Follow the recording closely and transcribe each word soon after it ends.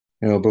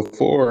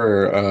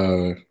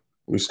Before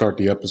we start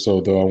the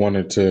episode, though, I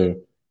wanted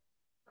to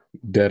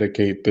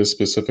dedicate this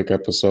specific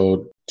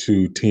episode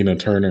to Tina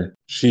Turner.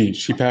 She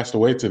passed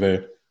away today.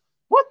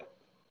 What?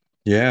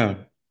 Yeah,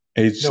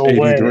 age No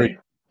 83. way.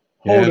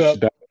 Yeah, Hold she up.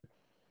 died.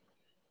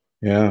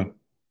 Yeah,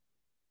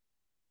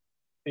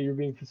 You're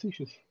being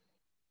facetious.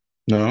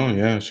 no,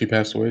 yeah, she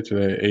passed away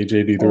today, age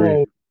 83.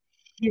 Oh,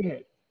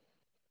 shit.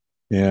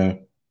 Yeah,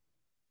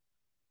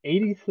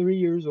 83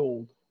 years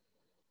old.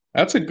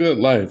 that's a good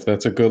life.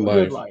 That's a good That's a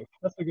good life. life.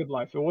 That's a good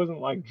life. It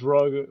wasn't like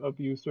drug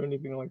abuse or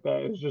anything like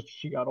that. It's just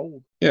she got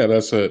old. Yeah,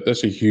 that's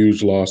a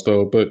huge loss,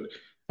 though. But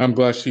I'm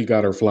glad she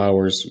got her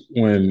flowers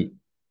when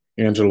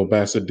Angela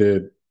Bassett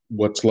did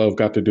What's Love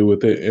Got to Do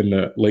with It in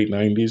the late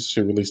 90s.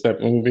 She released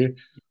that movie,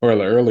 or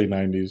the early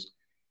 90s.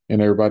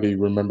 And everybody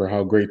remember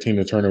how great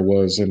Tina Turner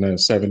was in the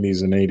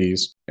 70s and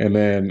 80s. And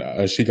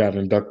then she got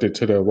inducted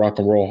to the Rock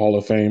and Roll Hall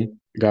of Fame,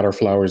 got her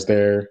flowers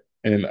there.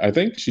 And I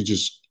think she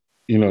just,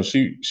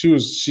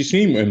 she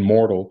seemed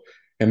immortal.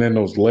 And then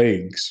those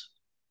legs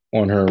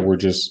on her were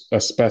just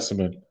a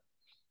specimen.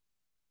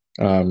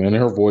 And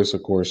her voice,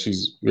 of course,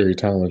 she's very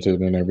talented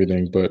and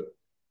everything. But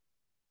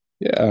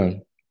yeah,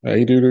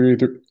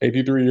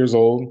 83 years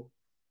old.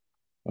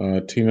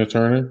 Tina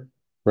Turner,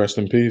 rest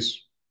in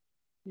peace.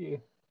 Yeah.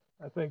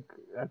 I think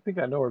I think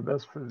I know her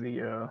best for the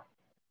You're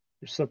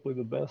Simply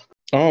the Best.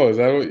 Oh, is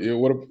that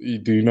what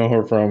do you know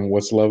her from?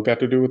 What's Love Got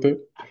to Do with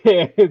It?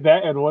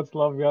 That and What's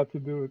Love Got to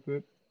Do with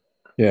It.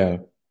 Yeah,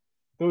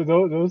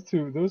 Those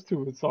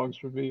two songs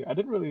for me. I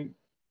didn't really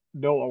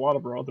know a lot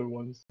of her other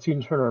ones.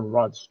 Tina Turner and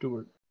Rod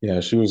Stewart. yeah,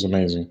 she was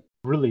amazing.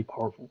 Really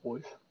powerful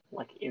voice.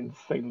 Like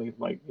insanely.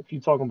 Like if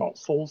you're talking about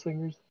soul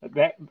singers,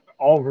 that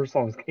all of her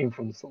songs came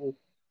from the soul.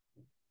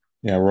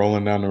 Yeah,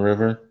 Rolling Down the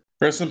River.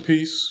 Rest in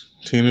peace,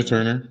 Tina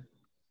Turner.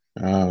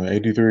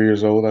 83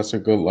 years old. That's a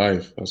good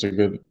life. That's a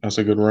good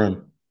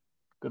run.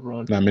 Good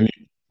run. Not many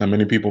not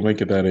many people make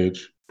it that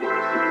age.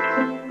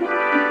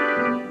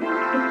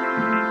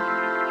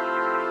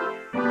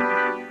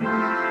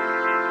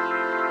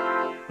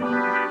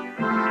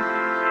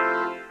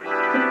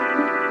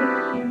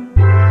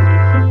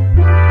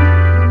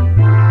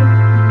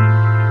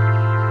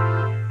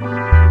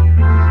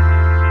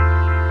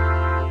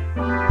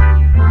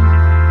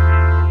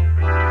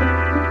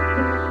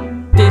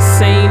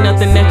 This ain't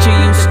nothing that you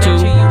used to.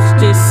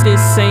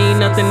 This ain't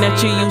nothing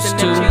that you used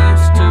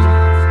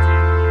to.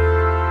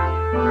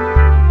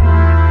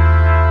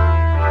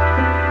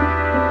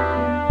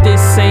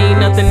 This ain't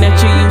nothing that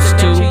you used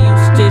to.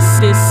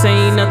 This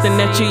ain't nothing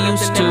that you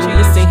used to.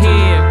 Listen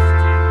here.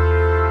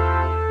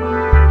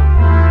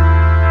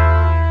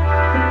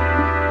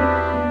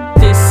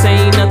 This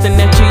ain't nothing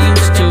that you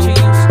used to.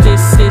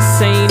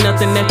 This ain't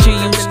nothing that you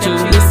used to.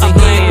 Listen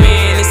here.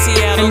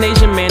 An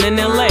Asian man in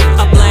LA.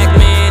 A black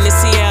man in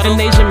Seattle. An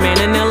Asian man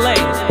in LA.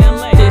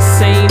 This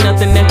ain't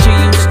nothing that you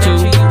used to.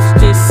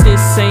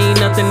 This ain't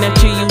nothing that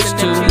you used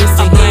to.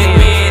 Listen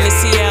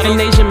here. An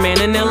Asian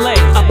man in LA.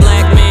 A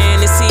black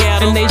man in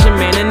Seattle. An Asian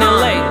man in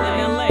LA.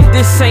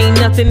 This ain't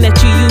nothing that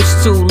you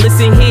used to.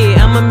 Listen here,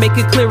 I'ma make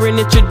it clear and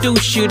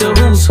introduce you to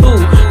who's who.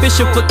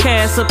 Fishing for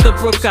Cass up the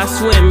brook I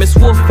swim. It's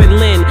Wolf and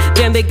Lynn.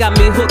 Damn, they got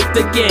me hooked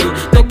again.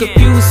 Don't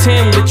confuse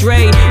him with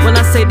Dre. When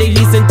I say that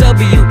he's in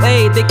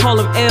WA, they call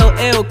him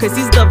LL cause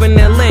he's dubbing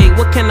LA.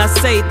 What can I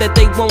say that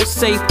they won't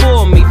say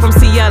for me? From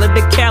Seattle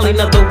to Cali,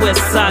 another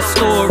West Side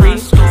story.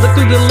 Look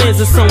through the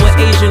lens of someone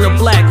Asian or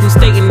black who's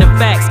stating the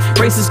facts.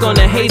 Race is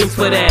gonna hate him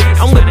for that.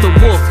 I'm with the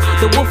wolf.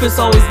 The wolf is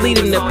always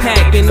leading the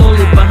pack and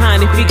only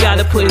behind if he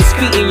gotta put his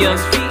feet in you.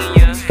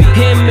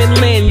 Him and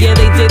Lynn, yeah,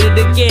 they did it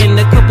again.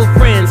 A couple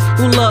friends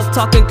who love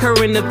talking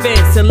current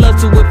events and love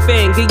to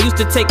offend. Get used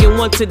to taking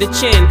one to the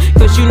chin,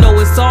 cause you know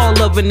it's all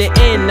love in the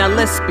end. Now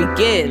let's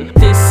begin.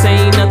 This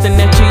ain't nothing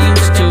that you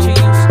used to.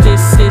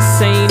 This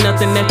ain't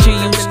nothing that you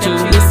used to.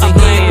 Listen here. A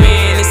black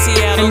man in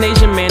Seattle. An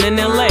Asian man in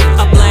LA.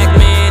 A black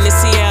man in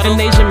Seattle. An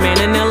Asian man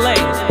in LA.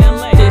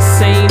 This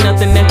ain't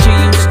nothing that you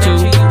used to.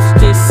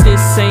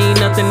 This ain't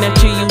nothing that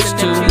you used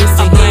to.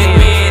 Listen here. A black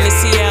man in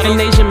Seattle.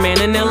 An Asian man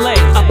in LA.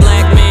 A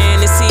black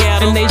man in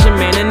Seattle. An Asian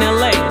man in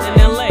LA.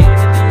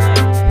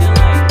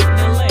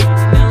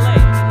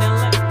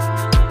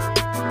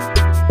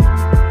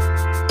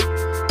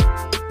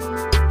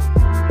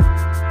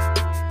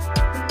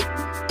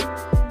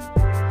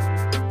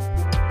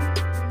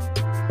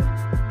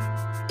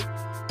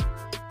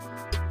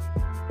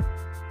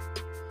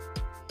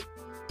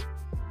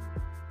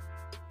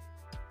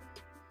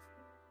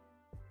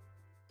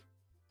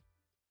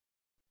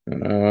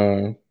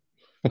 Uh,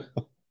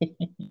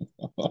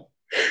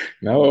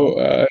 no,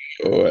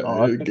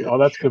 Oh,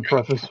 that's good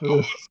preface for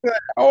this.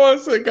 I want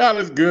to say God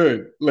is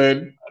good,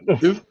 Len.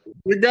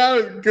 The God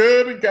is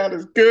good. God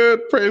is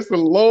good. Praise the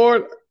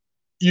Lord.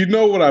 You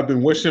know what I've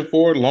been wishing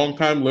for,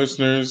 longtime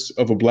listeners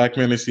of a Black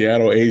Man in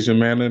Seattle, Asian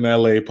Man in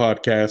LA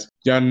podcast.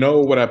 Y'all know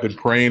what I've been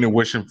praying and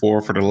wishing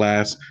for the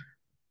last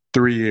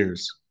 3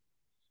 years.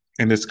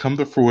 And it's come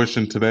to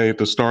fruition today.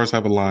 The stars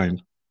have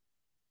aligned.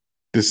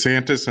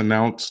 DeSantis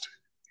announced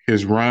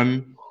his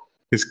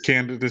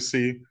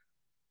candidacy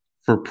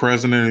for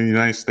president of the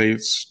United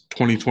States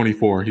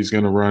 2024. He's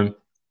going to run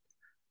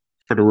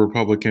for the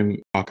Republican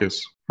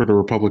caucus, for the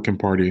Republican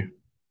Party.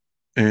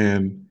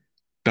 And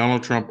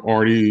Donald Trump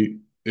already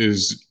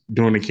is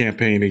doing a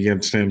campaign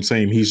against him,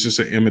 saying he's just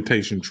an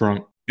imitation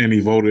Trump, and he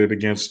voted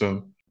against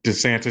him.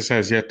 DeSantis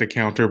has yet to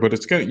counter, but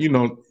it's going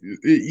to,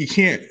 you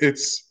can't,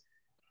 it's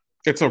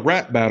a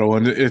rap battle,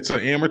 and it's an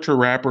amateur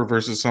rapper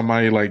versus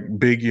somebody like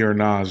Biggie or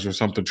Nas or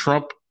something.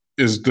 Trump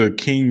is the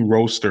king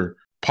roaster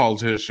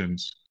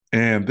politicians,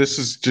 and this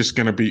is just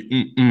going to be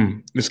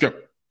It's going.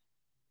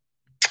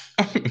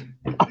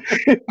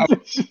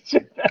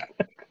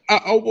 I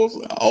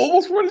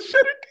almost want to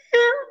shut it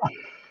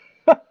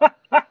down.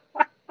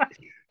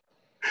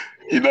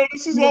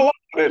 This is all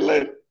I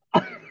wanted.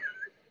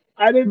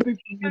 I didn't think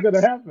this was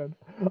gonna happen.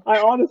 I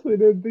honestly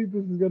didn't think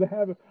this was gonna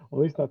happen.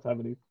 Well, at least not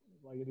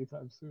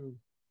anytime soon.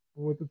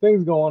 But with the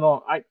things going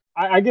on,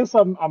 I guess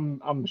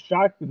I'm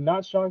shocked and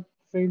not shocked at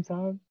the same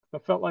time. I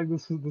felt like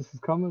this is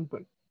coming,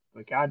 but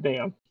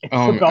goddamn,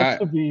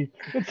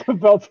 it's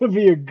about to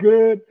be a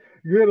good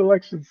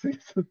election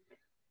season.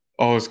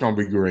 Oh, it's gonna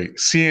be great.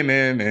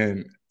 CNN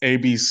and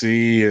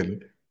ABC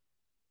and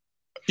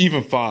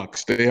even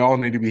Fox, they all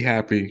need to be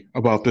happy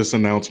about this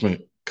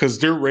announcement because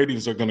their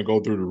ratings are going to go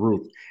through the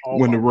roof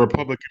when the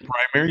Republican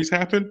primaries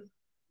happen.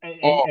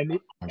 Nobody's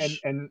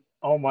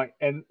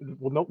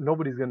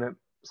gonna.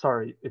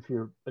 Sorry if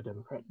you're a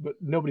Democrat, but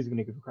nobody's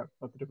gonna give a crap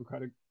about the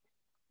Democratic.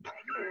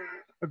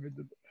 I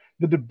mean,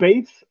 the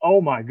debates.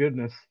 Oh my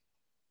goodness!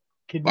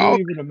 Can you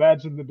even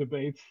imagine the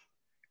debates?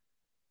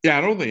 Yeah,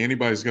 I don't think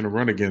anybody's going to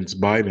run against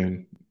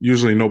Biden.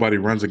 Usually, nobody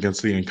runs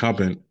against the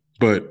incumbent,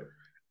 but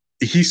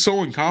he's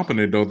so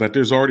incompetent though that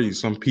there's already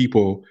some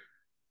people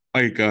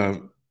like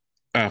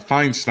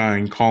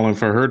Feinstein calling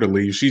for her to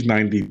leave. She's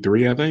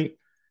 93, I think.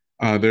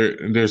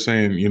 They're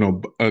saying,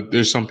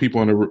 there's some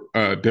people in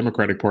the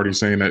Democratic Party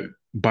saying that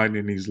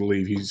Biden needs to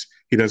leave.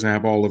 He doesn't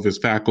have all of his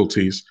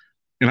faculties,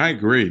 and I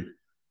agree.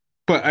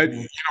 But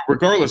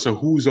regardless of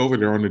who's over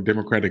there on the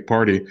Democratic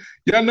Party,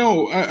 I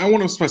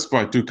want to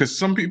specify too, because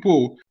some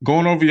people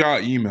going over y'all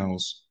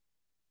emails.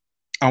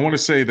 I want to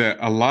say that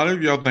a lot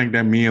of y'all think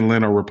that me and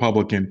Lynn are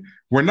Republican.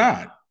 We're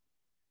not.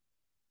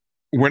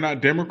 We're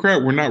not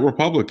Democrat. We're not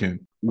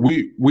Republican.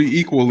 We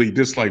equally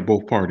dislike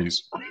both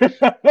parties.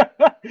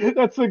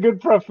 That's a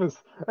good preface.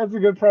 That's a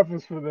good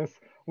preface for this.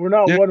 We're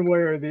not one way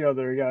or the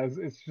other, guys.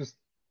 It's just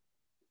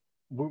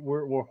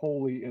we're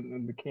wholly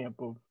in the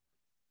camp of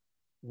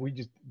we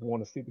just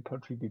want to see the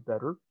country be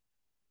better.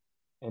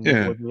 And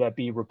whether that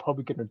be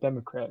Republican or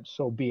Democrat,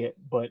 so be it.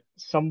 But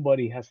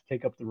somebody has to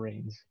take up the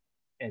reins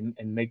and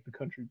make the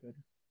country better.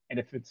 And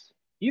if it's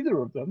either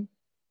of them,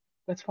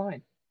 that's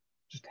fine.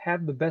 Just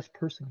have the best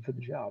person for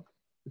the job.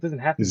 It doesn't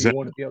have to be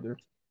one or the other.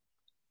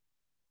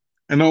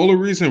 And the only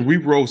reason we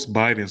roast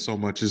Biden so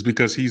much is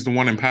because he's the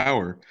one in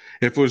power.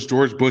 If it was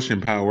George Bush in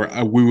power,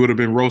 we would have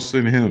been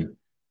roasting him.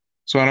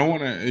 So I don't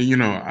want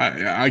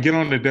to, I get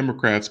on the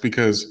Democrats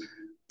because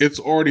it's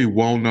already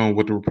well known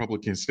what the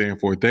Republicans stand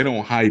for. They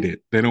don't hide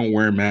it. They don't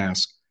wear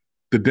masks.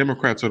 The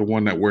Democrats are the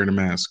one that wear the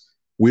mask.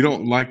 We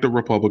don't like the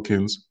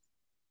Republicans.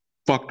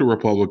 Fuck the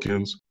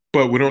Republicans.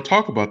 But we don't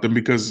talk about them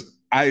because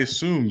I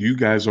assume you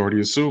guys already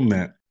assume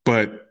that.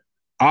 But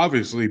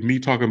obviously, me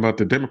talking about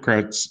the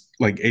Democrats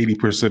like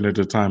 80% of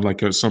the time,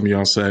 like some of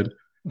y'all said,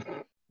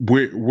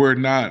 we're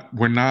not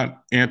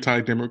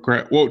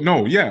anti-Democrat. Well,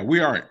 no, yeah,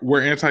 we are.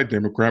 We're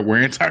anti-Democrat.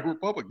 We're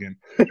anti-Republican.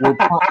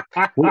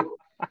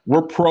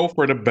 We're pro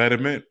for the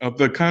betterment of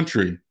the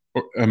country,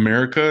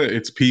 America,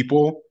 its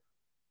people.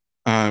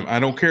 I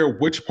don't care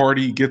which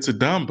party gets it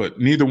done, but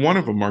neither one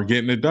of them are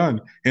getting it done.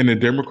 And the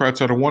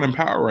Democrats are the one in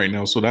power right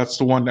now. So that's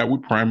the one that we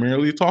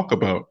primarily talk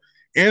about.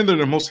 And they're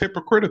the most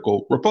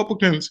hypocritical.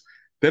 Republicans,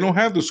 they don't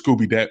have the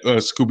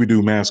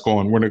Scooby-Doo mask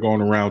on when they're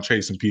going around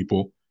chasing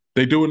people.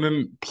 They do it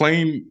in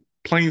plain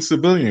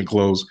civilian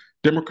clothes.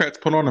 Democrats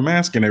put on a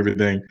mask and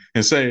everything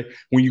and say,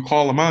 when you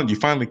call them out, you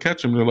finally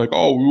catch them. They're like,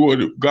 oh, we would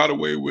have got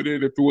away with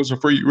it if it wasn't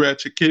for you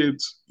ratchet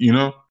kids,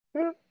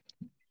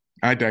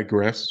 I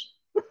digress.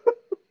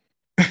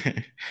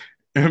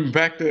 And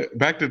back to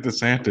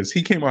DeSantis.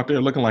 He came out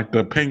there looking like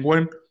the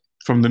Penguin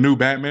from the new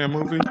Batman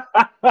movie.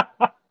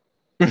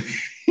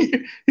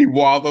 He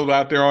waddled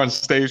out there on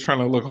stage trying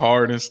to look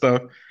hard and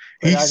stuff.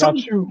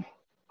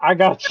 I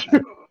got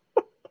you.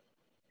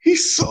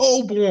 He's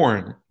so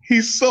boring.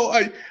 He's so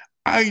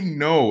I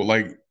know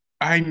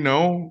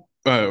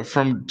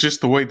from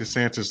just the way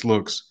DeSantis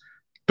looks,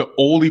 the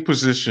only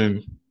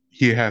position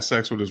he has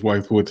sex with his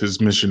wife with is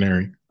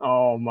missionary.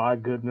 Oh my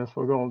goodness,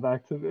 we're going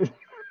back to this.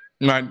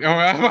 And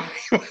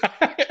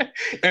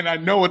I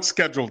know it's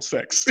scheduled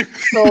sex.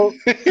 So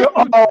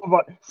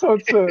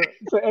to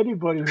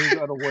anybody who's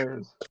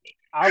unaware,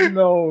 I've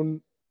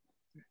known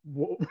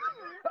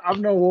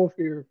Wolf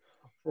here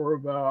for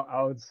about,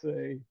 I would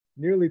say,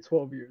 nearly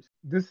 12 years.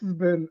 This has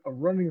been a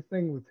running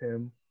thing with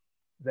him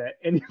that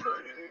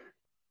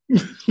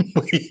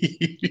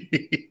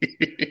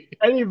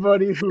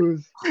anybody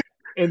who's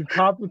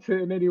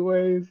incompetent in any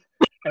ways,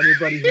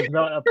 anybody who's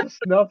not up to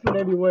snuff in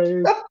any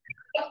ways,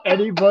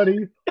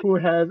 anybody who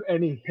has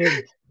any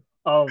hint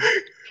of,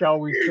 shall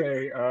we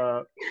say,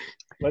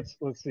 let's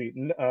see,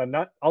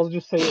 not, I'll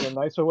just say it in a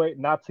nicer way,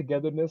 not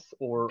togetherness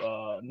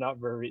or not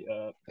very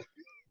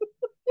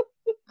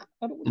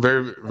I don't want to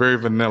Very, very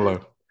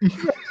vanilla.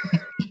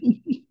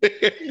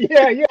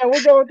 yeah,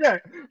 we'll go with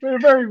that. They're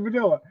very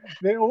vanilla.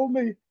 They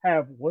only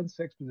have one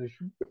sex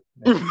position.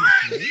 That's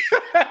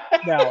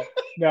missionary.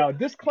 Now,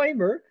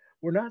 disclaimer: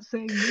 we're not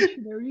saying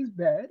missionary is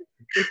bad.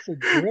 It's a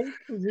great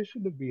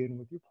position to be in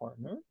with your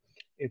partner.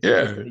 It's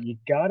just Yeah. that you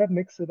gotta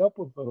mix it up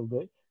a little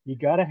bit. You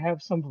gotta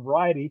have some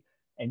variety.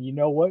 And you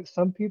know what?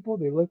 Some people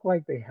they look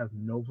like they have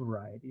no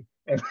variety,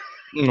 and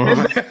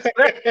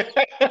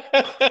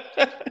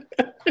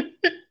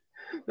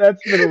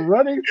that's been a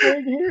running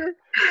thing here.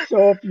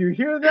 So if you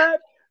hear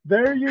that,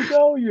 there you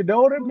go. You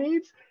know what it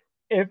means.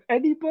 If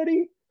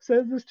anybody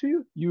says this to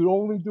you, you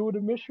only do it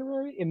a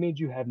missionary. It means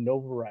you have no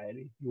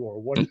variety. You are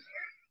one.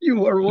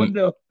 You are one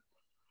no.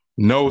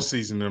 No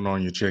seasoning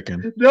on your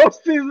chicken. No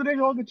seasoning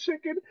on the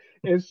chicken.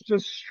 It's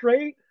just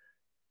straight.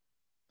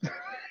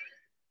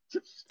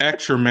 Just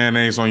Extra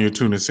mayonnaise on your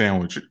tuna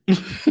sandwich.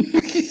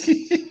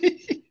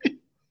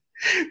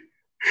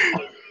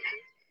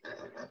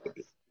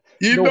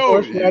 You no know,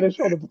 horseradish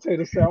on the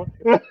potato salad.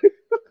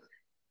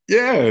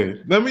 yeah.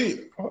 Let me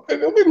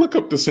look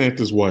up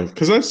DeSantis' wife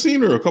because I've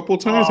seen her a couple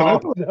of times, and I Oh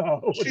thought no!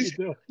 What are you she's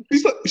doing?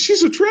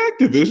 she's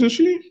attractive, isn't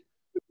she?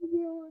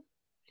 What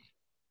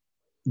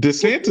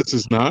DeSantis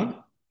is not.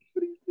 are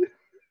you doing?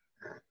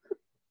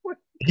 What?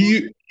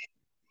 He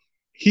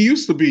he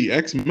used to be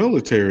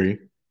ex-military,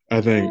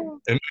 I think, Oh.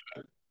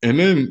 and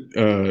then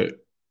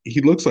he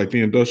looks like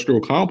the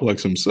industrial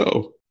complex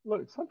himself.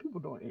 Look, some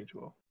people don't age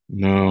well.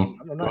 No,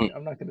 I'm not.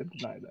 I'm not going to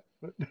deny that.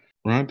 But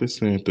Ron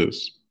DeSantis.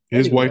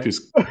 His wife anyway,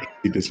 is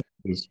Casey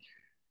DeSantis.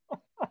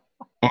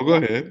 Oh, go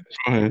ahead.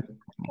 Go ahead.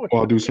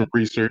 While I do some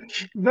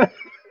research. back,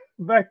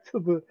 back to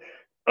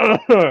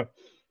the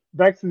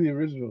back to the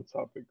original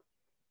topic.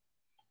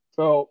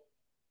 So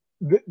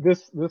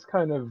this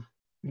kind of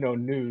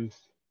news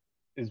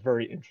is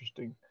very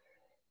interesting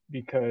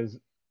because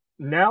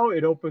now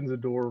it opens a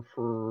door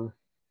for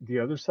the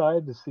other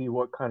side to see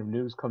what kind of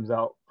news comes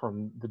out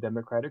from the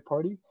Democratic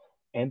Party,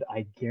 and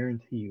I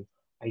guarantee you,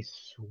 I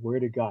swear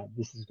to God,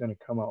 this is going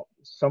to come out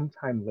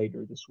sometime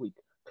later this week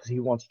because he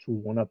wants to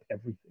one up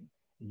everything.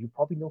 And you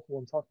probably know who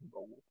I'm talking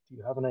about. Do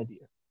you have an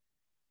idea?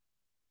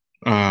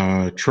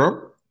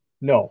 Trump?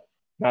 No,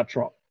 not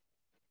Trump.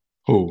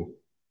 Who?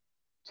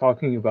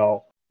 Talking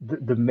about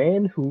the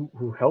man who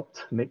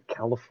helped make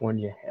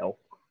California hell.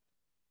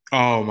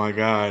 Oh my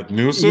God.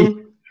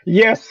 Newsom?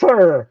 Yes,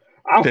 sir.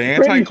 I'm The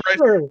pretty Antichrist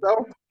sure.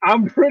 himself?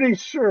 I'm pretty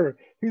sure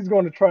he's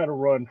going to try to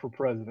run for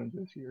president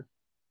this year.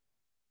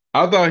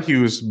 I thought he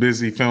was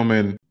busy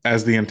filming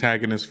as the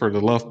antagonist for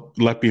the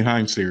Left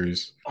Behind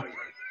series.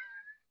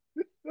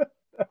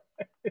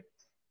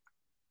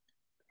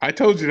 I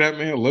told you that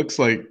man looks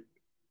like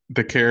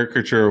the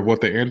caricature of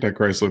what the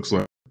Antichrist looks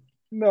like.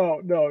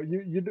 No.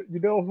 You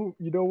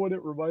know what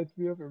it reminds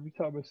me of every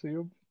time I see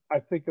him? I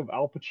think of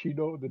Al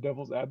Pacino, the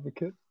Devil's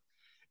Advocate.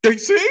 You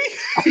see?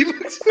 He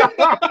looks,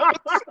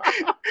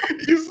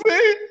 you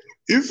see?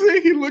 You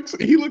see, he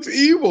looks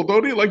evil,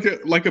 don't he?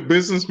 Like a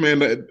businessman,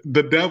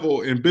 the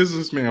devil in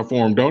businessman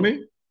form, don't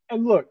he?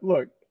 And look,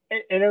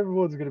 and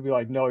everyone's gonna be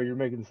like, "No, you're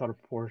making this out of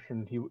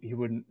proportion. He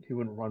wouldn't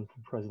run for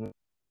president."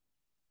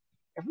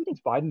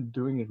 Everything's Biden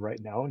doing it right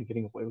now and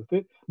getting away with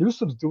it.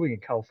 Newsom's doing in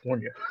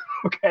California.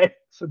 Okay,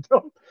 so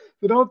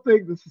don't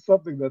think this is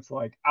something that's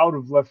like out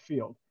of left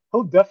field.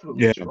 He'll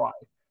definitely Yeah. try.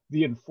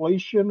 The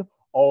inflation,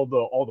 all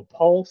the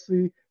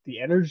policy, the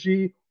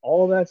energy,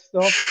 all that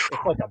stuff.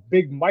 It's like a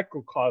big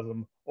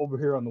microcosm over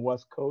here on the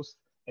West Coast.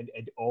 And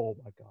oh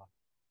my God,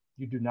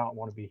 you do not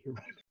want to be here.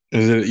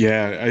 Is it?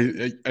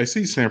 Yeah, I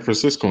see San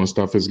Francisco and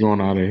stuff is going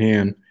out of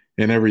hand,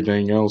 and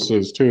everything else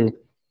is too.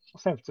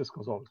 San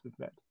Francisco's always been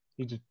bad.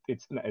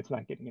 It's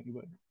not getting any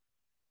better.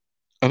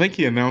 I think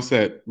he announced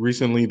that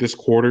recently this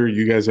quarter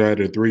you guys are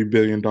at a $3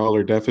 billion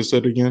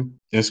deficit again.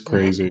 It's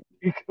crazy.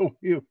 We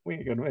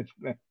ain't gonna mention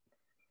that.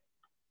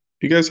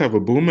 You guys have a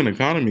booming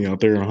economy out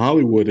there in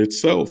Hollywood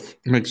itself.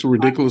 It makes a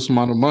ridiculous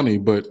amount of money,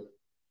 but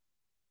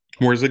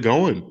where's it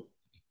going?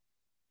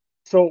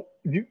 So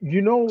there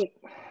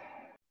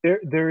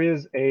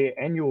is a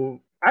annual,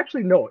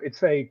 actually no,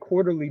 it's a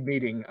quarterly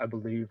meeting, I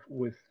believe,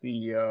 with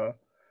the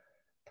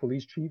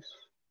police chiefs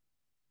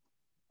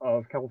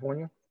of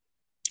California.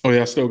 Oh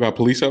yeah, I still got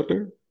police out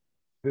there?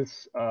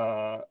 This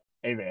hey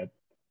man,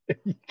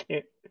 you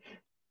can't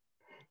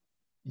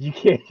you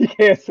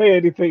can't say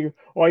anything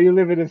while you're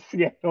living in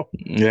Seattle.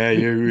 Yeah, The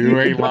you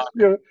ain't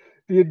lying.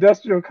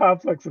 industrial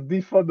complex of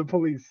defund the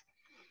police.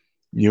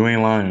 You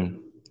ain't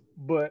lying.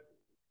 But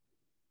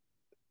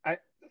I,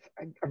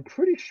 I'm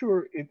pretty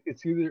sure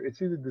it's either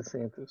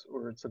DeSantis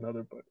or it's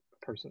another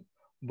person.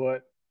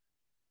 But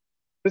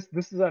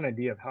this is an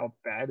idea of how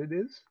bad it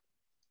is.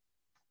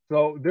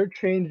 So they're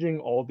changing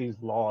all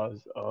these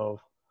laws of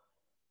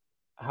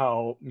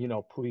how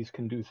police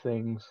can do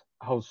things,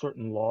 how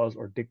certain laws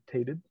are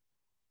dictated.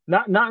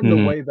 Not in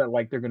the way that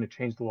like they're going to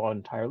change the law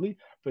entirely,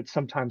 but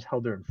sometimes how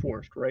they're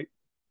enforced, right?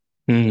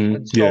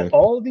 And so Yeah.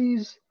 all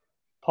these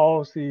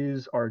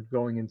policies are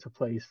going into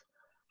place.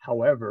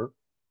 However,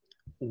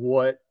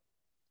 what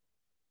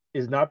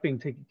is not being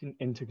taken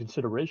into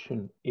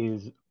consideration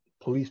is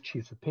police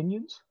chiefs'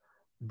 opinions,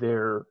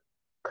 their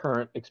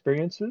current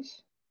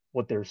experiences,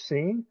 what they're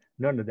seeing.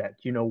 None of that.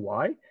 Do you know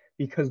why?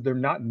 Because they're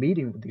not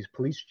meeting with these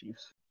police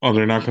chiefs. Oh,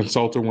 they're not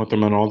consulting with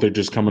them at all. They're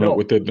just coming up No,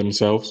 with it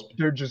themselves.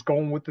 they're just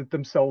going with it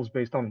themselves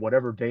based on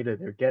whatever data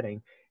they're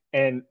getting.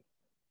 And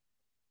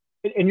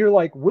you're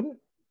like, wouldn't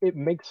it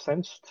make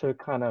sense to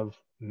kind of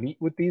meet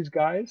with these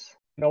guys,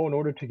 in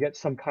order to get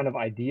some kind of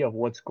idea of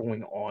what's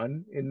going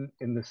on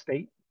in the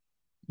state,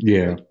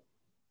 Yeah. right?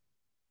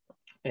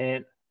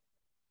 And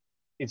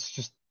it's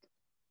just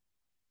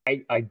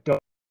I don't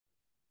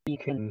think you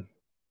can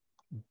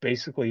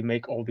basically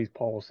make all these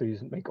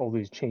policies, make all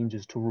these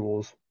changes to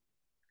rules,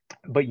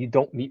 but you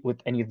don't meet with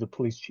any of the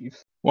police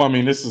chiefs. Well, I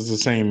mean, this is the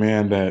same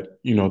man that,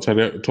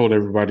 told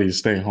everybody to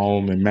stay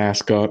home and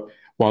mask up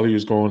while he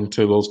was going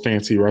to those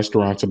fancy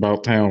restaurants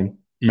about town,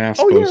 Oh yeah,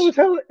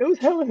 maskless. it was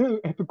hella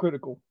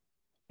hypocritical.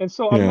 And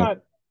so Yeah.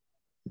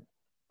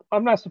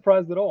 I'm not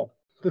surprised at all.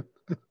 The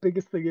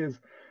biggest thing is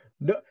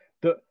no,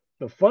 the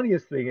the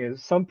funniest thing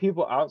is some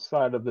people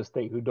outside of the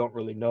state who don't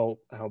really know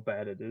how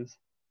bad it is,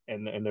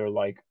 and they're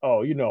like,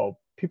 oh,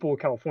 people in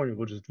California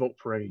will just vote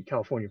for any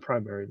California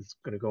primary that's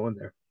going to go in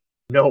there.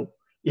 No,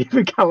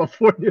 even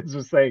Californians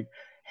are saying,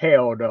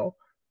 hell no,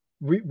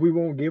 we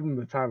won't give them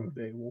the time of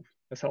day. Well,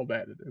 that's how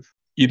bad it is.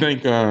 You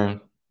think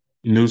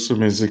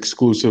Newsom is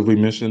exclusively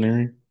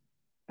missionary?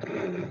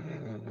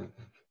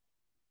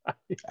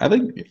 I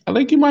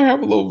think he might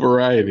have a little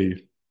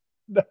variety.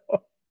 No,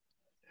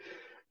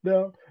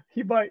 no,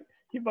 he might.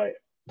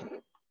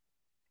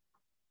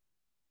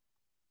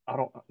 I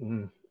don't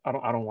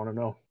want to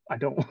know. I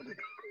don't.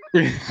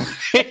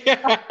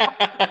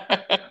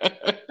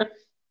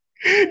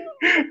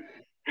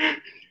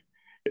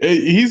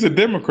 He's a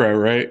Democrat,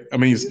 right? I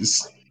mean,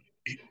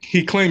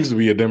 he claims to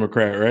be a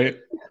Democrat, right?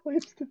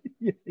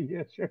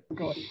 Yeah, sure.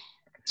 Go ahead.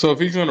 So if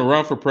he's going to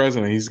run for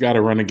president, he's got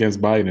to run against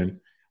Biden.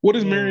 What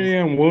is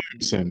Marianne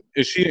Williamson?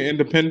 Is she an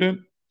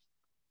independent?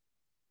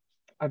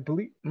 I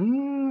believe.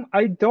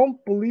 I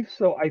don't believe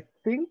so. I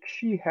think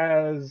she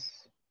has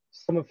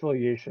some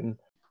affiliation.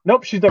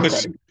 Nope, she's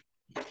Democratic.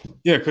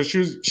 Yeah, because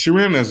she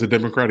ran as a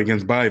Democrat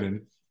against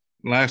Biden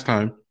last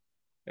time.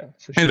 Yeah,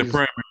 so in she's the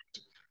primary.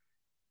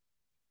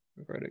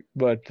 Democratic.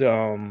 But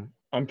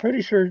I'm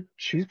pretty sure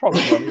she's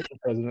probably running for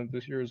president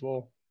this year as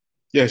well.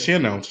 Yeah, she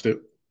announced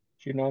it.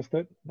 She announced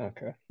it?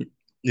 Okay.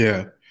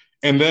 Yeah.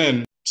 And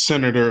then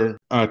Senator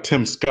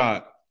Tim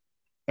Scott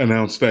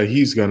announced that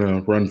he's going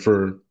to run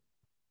for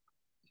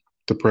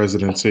the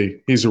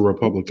presidency. He's a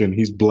Republican.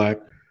 He's black.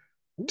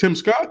 Tim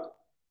Scott?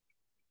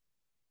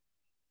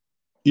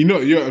 I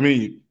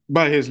mean,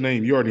 by his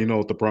name, you already know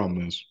what the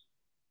problem is.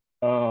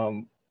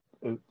 Tim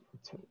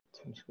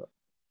Scott.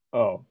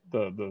 Oh,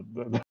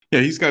 the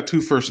Yeah, he's got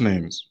two first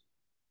names.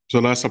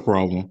 So that's a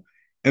problem.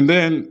 And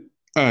then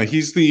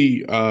he's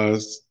the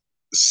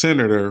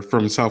senator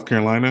from South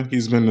Carolina.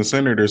 He's been the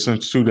senator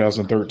since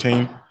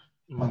 2013.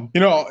 Mm-hmm.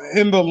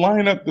 In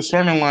the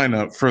starting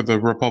lineup for the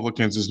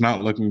Republicans is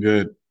not looking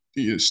good.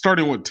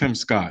 Starting with Tim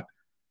Scott.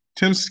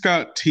 Tim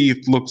Scott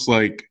teeth looks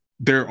like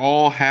they're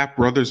all half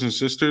brothers and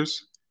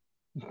sisters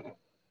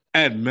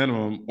at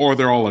minimum, or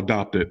they're all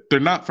adopted. They're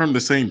not from the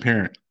same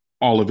parent,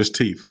 all of his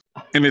teeth.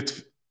 And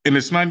it's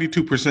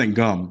 92%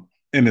 gum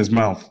in his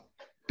mouth.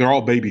 They're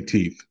all baby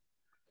teeth.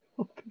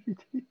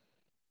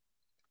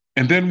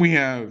 And then we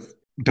have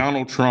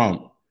Donald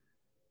Trump,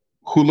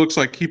 who looks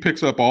like he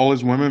picks up all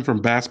his women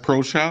from Bass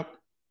Pro Shop.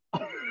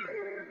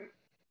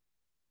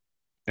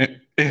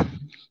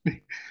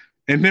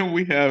 And then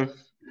we have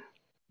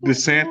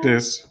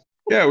DeSantis.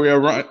 Yeah, we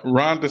have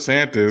Ron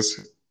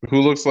DeSantis,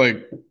 who looks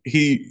like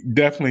he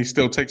definitely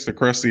still takes the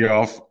crusty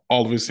off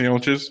all of his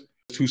sandwiches.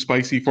 It's too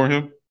spicy for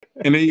him.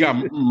 And then you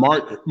got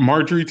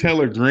Marjorie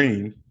Taylor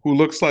Greene, who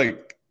looks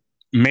like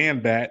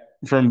Man-Bat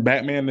from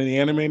Batman in the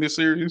animated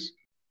series.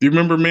 Do you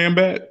remember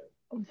Man-Bat?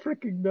 I'm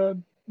freaking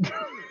done.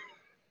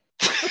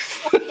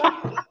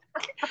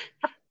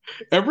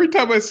 Every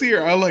time I see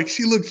her,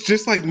 she looks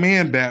just like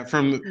Man-Bat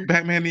from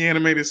Batman the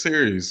animated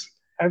series.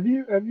 Have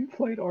you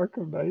played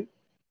Arkham Knight?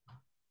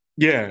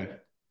 Yeah.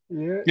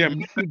 Yeah.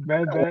 You see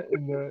Man-Bat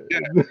in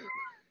the.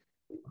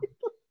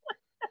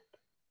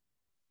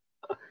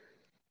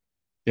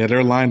 Yeah,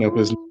 their lineup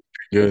is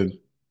good.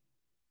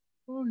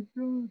 Oh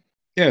god.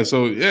 Yeah,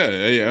 so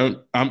yeah,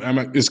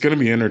 it's gonna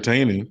be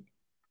entertaining.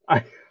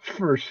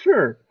 For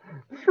sure.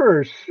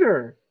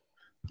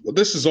 Well,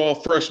 this is all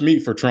fresh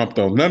meat for Trump,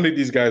 though. None of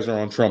these guys are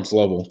on Trump's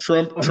level.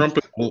 Trump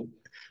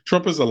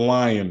is a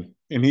lion,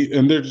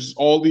 and they're just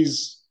all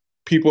these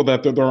people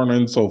that they're throwing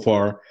in so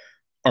far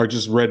are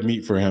just red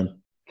meat for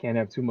him. Can't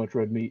have too much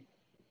red meat.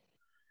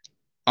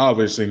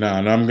 Obviously not,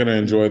 and I'm gonna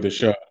enjoy the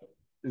show.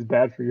 It's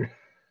bad for you.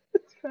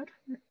 It's bad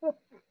for you.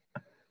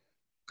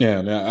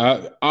 Yeah,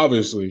 now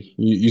obviously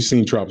you've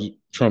seen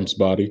Trump's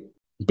body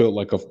built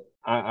like a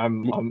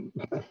I'm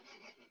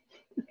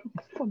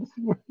fun to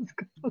see where this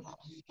goes.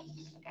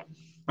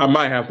 I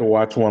might have to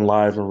watch one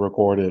live and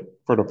record it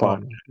for the Oh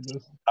podcast. my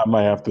goodness. I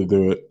might have to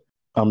do it.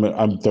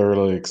 I'm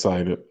thoroughly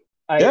excited.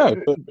 I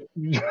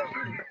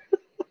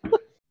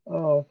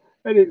oh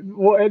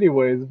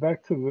anyways,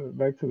 back to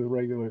the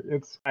regular.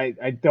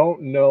 I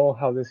don't know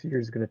how this year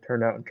is going to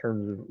turn out in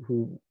terms of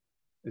who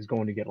is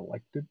going to get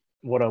elected.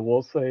 What I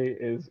will say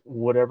is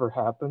whatever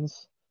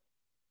happens,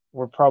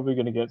 we're probably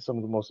going to get some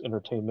of the most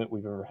entertainment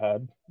we've ever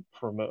had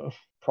from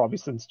probably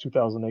since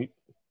 2008.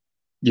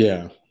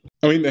 Yeah.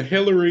 I mean, the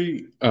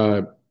Hillary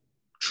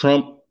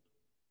Trump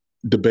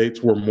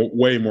debates were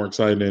way more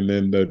exciting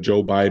than the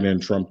Joe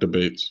Biden Trump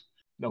debates.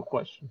 No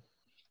question.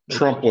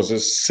 Trump was a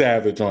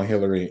savage on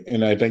Hillary,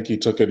 and I think he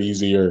took it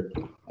easier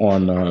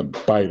on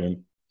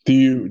Biden. Do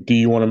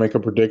you want to make a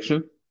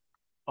prediction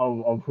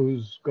of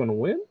who's going to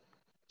win?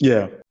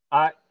 Yeah.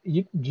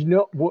 You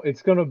know, well,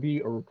 it's going to be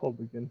a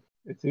Republican.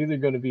 It's either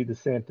going to be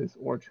DeSantis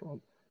or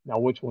Trump. Now,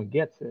 which one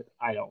gets it,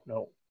 I don't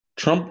know.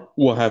 Trump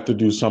will have to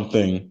do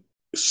something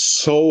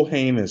so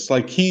heinous.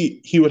 Like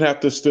he would have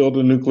to steal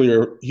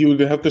he would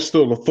have to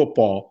steal the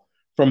football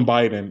from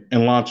Biden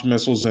and launch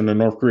missiles into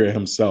North Korea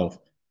himself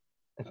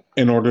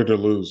in order to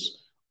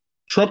lose.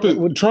 Trump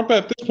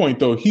at this point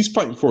though, he's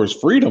fighting for his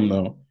freedom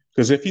though,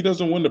 because if he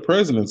doesn't win the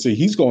presidency,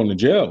 he's going to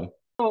jail.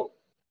 So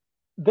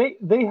they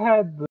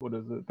had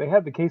They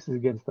had the cases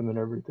against them and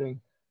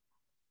everything.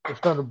 They're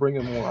starting to bring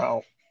him more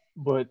out,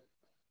 but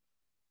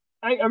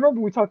I remember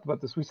we talked about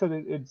this. We said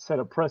it set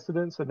a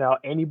precedent, so now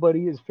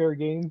anybody is fair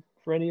game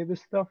for any of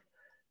this stuff.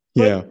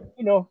 But, Yeah.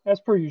 You know, as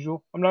per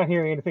usual, I'm not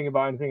hearing anything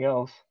about anything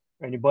else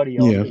or anybody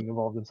else being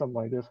involved in something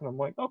like this, and I'm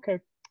like, okay,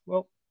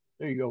 well,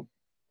 there you go.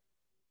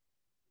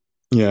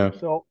 Yeah.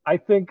 So I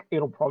think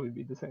it'll probably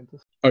be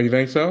DeSantis. Oh, you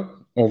think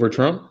so? Over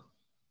Trump?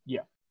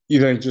 Yeah. You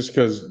think just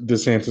because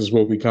DeSantis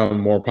will become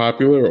more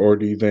popular, or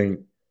do you think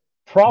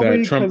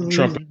probably because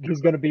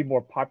he's going to be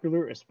more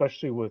popular,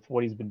 especially with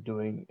what he's been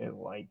doing in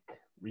like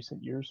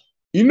recent years?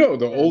 You know,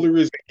 the only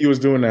reason he was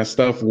doing that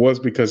stuff was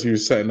because he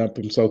was setting up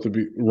himself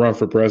to run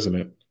for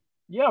president.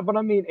 Yeah, but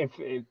I mean, if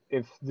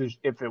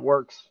it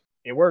works,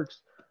 it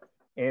works,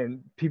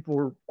 and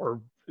people are.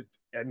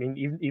 I mean,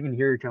 even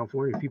here in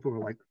California, people are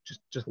like,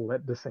 just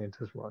let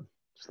DeSantis run,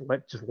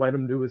 just let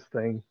him do his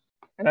thing,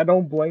 and I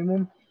don't blame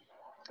him,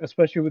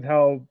 especially with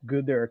how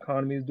good their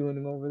economy is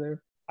doing over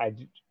there.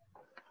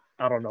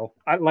 I don't know.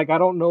 I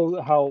don't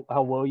know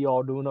how well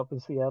y'all doing up in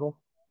Seattle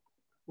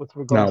with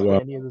regards to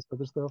any of this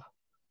other stuff.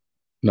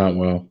 Not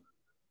well.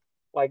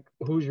 Like,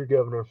 who's your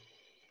governor?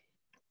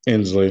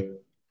 Inslee.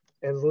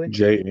 Inslee?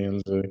 Jay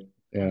Inslee.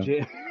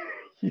 Yeah.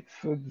 He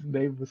said his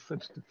name was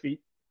such defeat.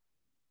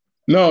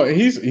 No,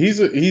 he's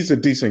a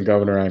decent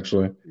governor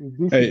actually.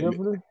 Decent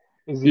governor?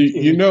 Is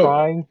he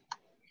trying?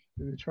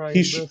 Is he trying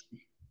his best?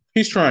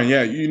 He's trying,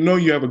 yeah. You know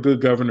you have a good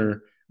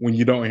governor when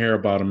you don't hear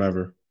about him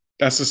ever.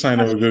 That's the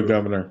sign of a good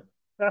governor.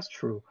 That's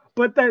true.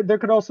 But there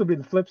could also be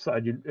the flip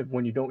side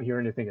when you don't hear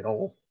anything at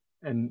all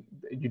and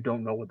you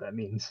don't know what that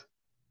means.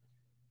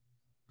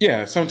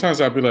 Yeah,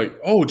 sometimes I'd be like,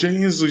 oh, Jay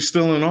Inslee's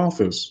still in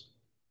office.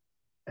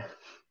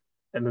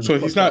 And then so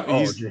he's not.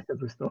 Jay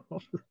Inslee's still in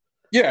office.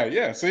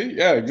 Yeah. See,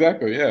 yeah,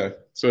 exactly. Yeah.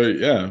 So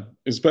yeah,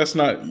 it's best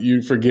not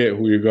you forget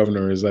who your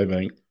governor is. I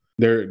think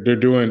they're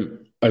doing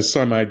a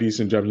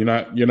semi-decent job. You're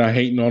not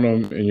hating on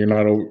them,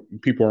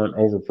 and people aren't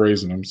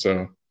overpraising them.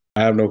 So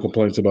I have no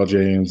complaints about Jay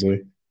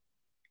Inslee.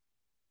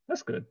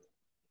 That's good.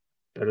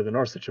 Better than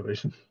our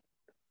situation.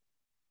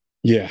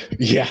 Yeah.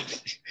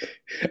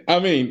 I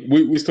mean,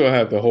 we still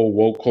have the whole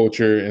woke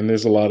culture, and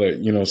there's a lot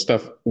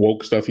of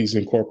woke stuff he's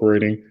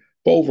incorporating.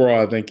 But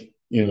overall, I think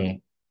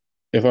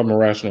if I'm a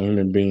rational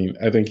human being,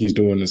 I think he's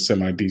doing a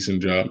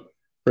semi-decent job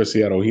for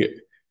Seattle. They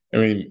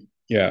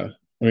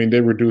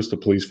reduced the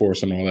police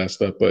force and all that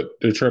stuff, but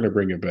they're trying to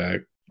bring it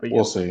back. But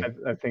we'll see.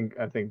 I think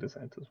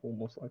DeSantis will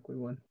most likely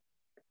win.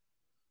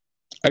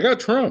 I got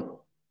Trump.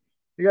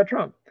 You got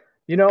Trump.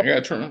 I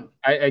got Trump.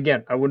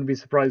 I wouldn't be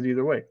surprised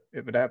either way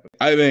if it happened.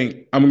 I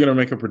think I'm going to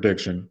make a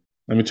prediction.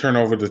 Let me turn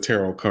over the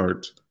tarot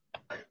cards.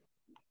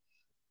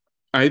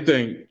 I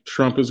think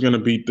Trump is going to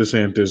beat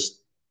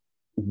DeSantis,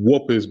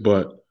 whoop his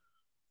butt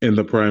in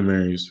the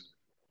primaries.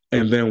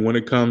 And then when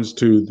it comes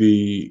to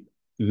the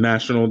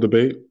national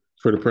debate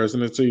for the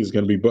presidency, it's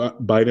going to be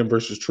Biden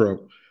versus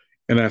Trump.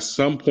 And at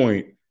some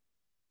point,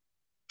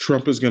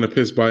 Trump is going to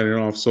piss Biden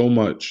off so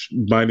much,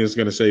 Biden is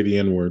going to say the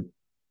N-word.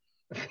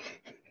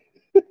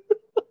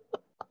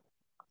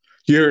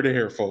 You heard it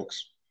here,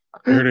 folks.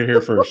 You heard it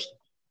here first.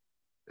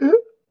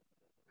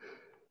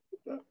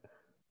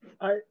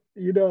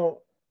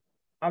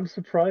 I'm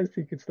surprised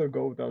he could still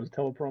go without his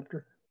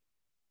teleprompter.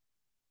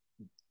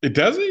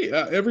 Does he?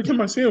 Every time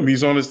I see him,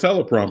 he's on his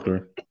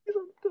teleprompter. He's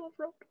on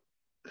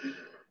the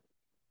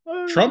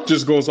teleprompter. Trump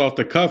just goes off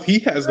the cuff. He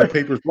has the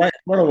papers right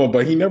in front of him,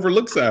 but he never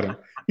looks at them.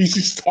 He's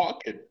just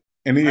talking,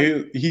 and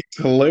he's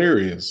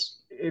hilarious.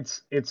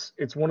 It's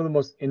one of the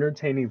most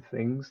entertaining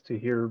things to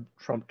hear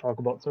Trump talk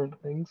about certain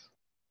things.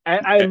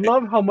 And I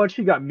love how much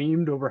he got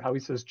memed over how he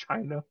says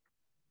China.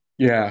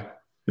 Yeah.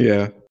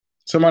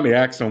 somebody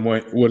asked him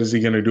what is he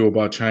going to do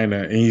about China,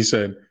 and he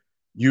said,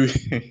 "You,"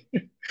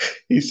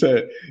 he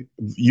said,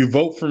 "You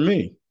vote for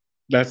me.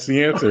 That's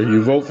the answer.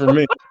 You vote for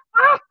me."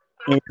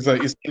 And he's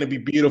like, "It's going to be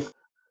beautiful.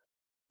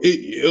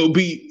 It'll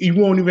be. You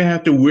won't even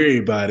have to worry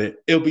about it.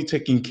 It'll be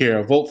taken care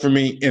of. Vote for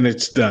me, and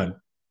it's done.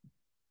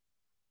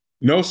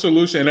 No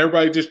solution." And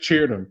everybody just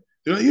cheered him.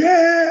 They're like,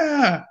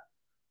 "Yeah!"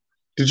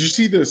 Did you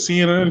see the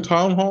CNN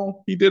town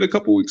hall he did a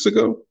couple weeks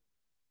ago?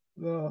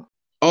 No.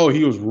 Oh,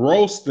 he was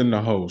roasting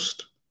the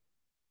host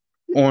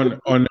on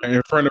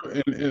in front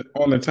of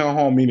on the town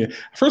hall meeting.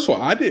 First of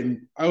all,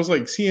 I was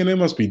like, CNN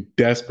must be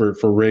desperate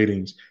for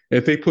ratings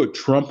if they put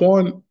Trump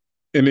on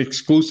an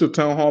exclusive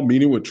town hall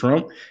meeting with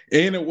Trump,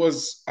 and it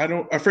was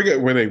I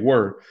forget where they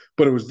were,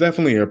 but it was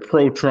definitely a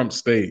pro-Trump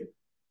state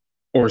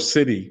or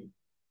city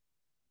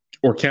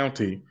or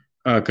county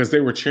because they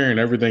were cheering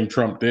everything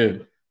Trump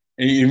did,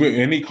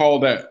 and he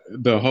called that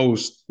the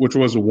host, which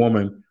was a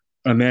woman,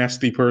 a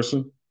nasty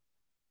person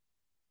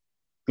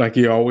like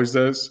he always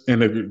does,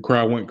 and the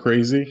crowd went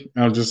crazy.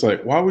 I'm just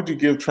like, why would you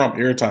give Trump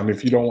airtime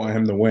if you don't want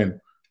him to win?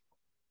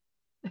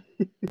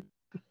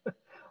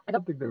 I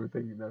don't think they were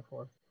thinking that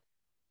far.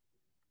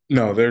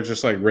 No, they're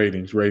just like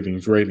ratings,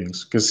 ratings,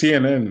 ratings. Because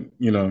CNN,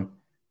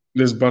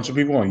 there's a bunch of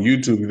people on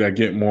YouTube that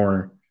get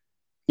more,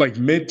 like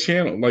mid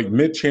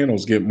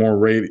channels get more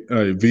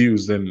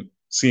views than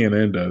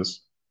CNN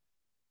does.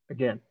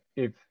 Again,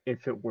 if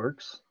it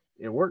works,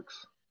 it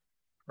works,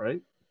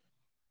 right?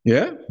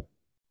 Yeah,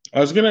 I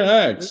was gonna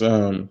ask.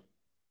 Oh,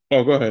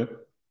 go ahead.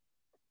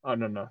 Oh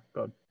no,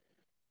 go ahead.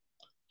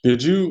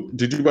 Did you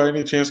by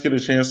any chance get a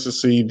chance to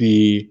see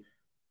the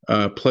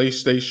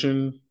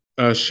PlayStation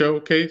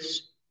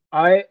showcase?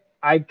 I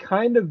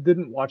kind of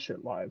didn't watch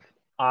it live.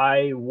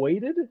 I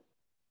waited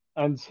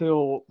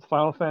until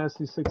Final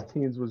Fantasy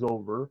 16 was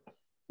over,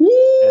 and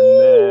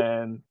Woo!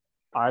 then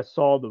I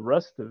saw the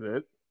rest of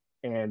it.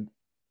 And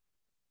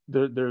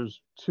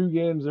there's two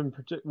games in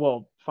particular.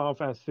 Well, Final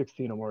Fantasy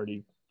 16, I'm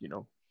already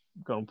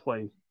gonna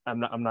play. I'm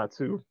not. I'm not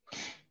too.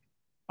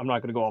 I'm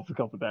not gonna go off the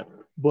cuff with that.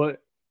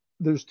 But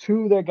there's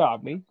two that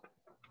got me.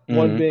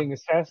 One Mm-hmm. being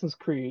Assassin's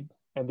Creed,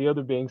 and the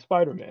other being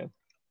Spider-Man.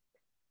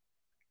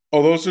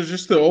 Oh, those are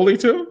just the only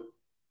two?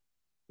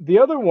 The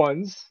other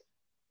ones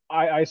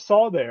I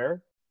saw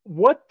there.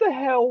 What the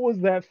hell was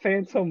that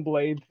Phantom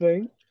Blade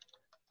thing?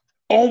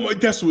 Oh my,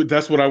 that's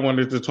what I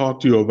wanted to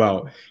talk to you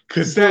about.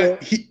 Cause The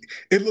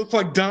it looked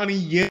like Donnie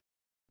Yen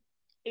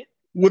it,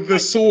 with the I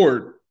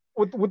sword.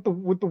 with the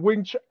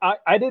wing.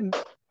 I didn't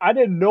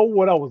know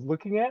what I was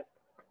looking at.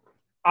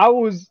 I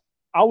was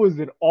I was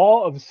in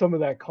awe of some of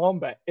that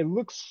combat. It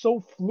looks so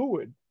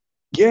fluid.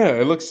 Yeah,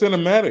 it looks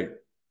cinematic.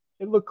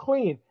 It looked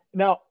clean.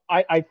 Now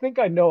I think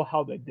I know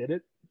how they did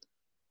it,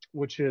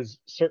 which is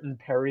certain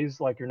parries.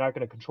 Like you're not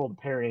going to control the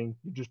parrying.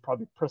 You just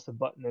probably press a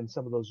button and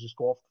some of those just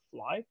go off the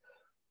fly.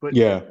 But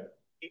Yeah.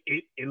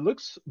 it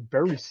looks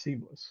very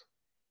seamless.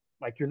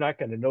 Like you're not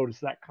going to notice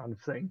that kind of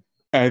thing.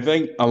 I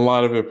think a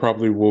lot of it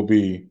probably will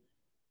be,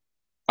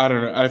 I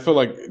don't know. I feel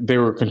like they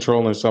were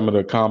controlling some of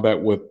the combat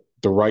with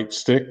the right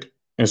stick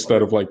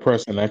instead Okay. of like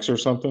pressing X or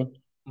something.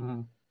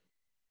 Mm-hmm.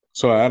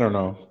 So I don't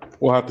know.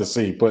 We'll have to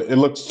see. But it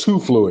looks too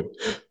fluid.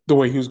 The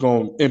way he was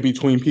going in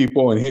between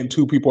people and hitting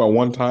two people at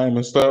one time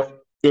and stuff.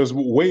 It was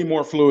way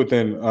more fluid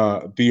than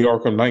the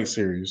Arkham Knight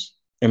series.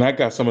 And that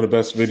got some of the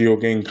best video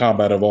game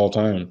combat of all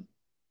time.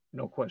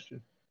 No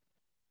question.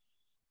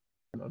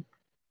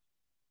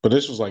 But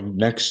this was like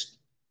next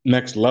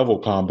level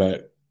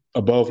combat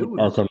above It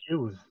was Arkham. it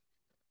was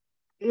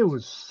it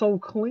was so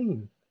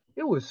clean.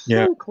 It was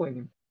Yeah. so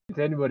clean.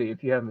 To anybody,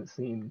 if you haven't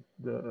seen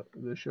the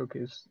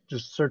showcase,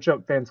 just search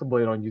up Phantom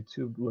Blade on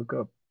YouTube. Look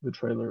up the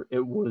trailer.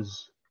 It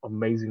was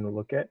amazing to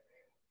look at.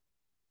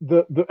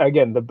 The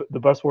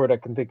best word I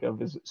can think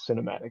of is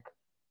cinematic.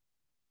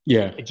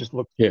 Yeah. It just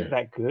looked Yeah.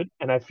 that good,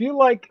 and I feel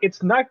like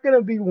it's not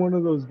gonna be one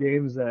of those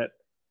games that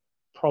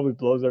probably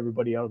blows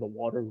everybody out of the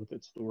water with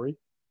its story,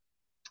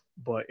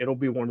 but it'll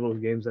be one of those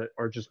games that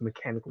are just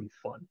mechanically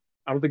fun.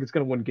 I don't think it's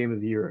gonna win Game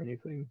of the Year or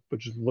anything, but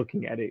just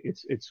looking at it,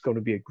 it's going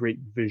to be a great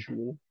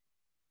visual,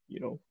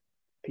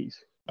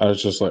 piece. I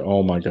was just like,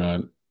 oh my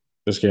God,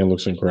 this game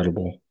looks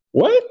incredible.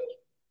 What?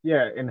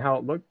 Yeah, and how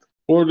it looked.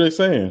 What were they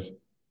saying?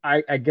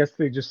 I guess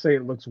they just say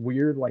it looks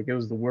weird, like it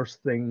was the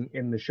worst thing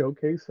in the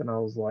showcase, and I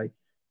was like,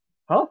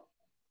 huh?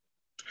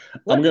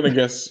 I'm What? gonna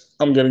guess.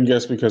 I'm gonna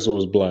guess because it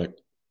was black.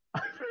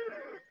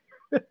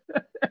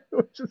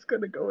 We're just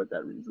gonna go with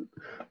that reason.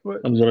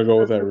 But I'm gonna go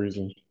with that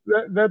reason.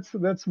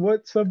 that's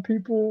what some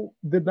people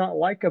did not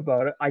like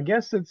about it. I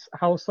guess it's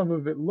how some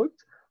of it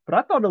looked, but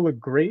I thought it looked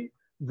great.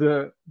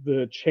 The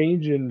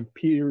change in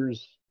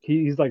Peter's,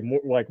 he's like more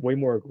like way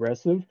more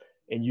aggressive,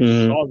 and you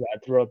Hmm. saw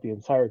that throughout the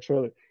entire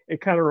trailer. It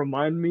kind of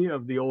reminded me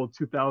of the old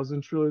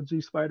 2000 trilogy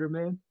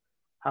Spider-Man,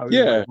 how he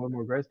was like Yeah, way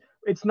more aggressive.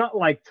 It's not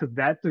like to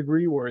that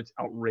degree where it's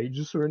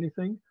outrageous or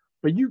anything,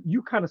 but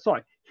you kind of saw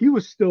it. He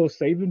was still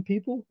saving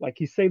people, like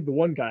he saved the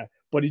one guy,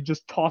 but he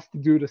just tossed the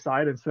dude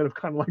aside instead of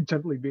kind of like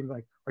gently being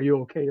like, "Are you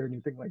okay?" or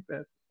anything like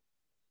that.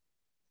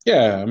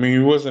 yeah. I mean, he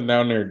wasn't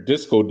down there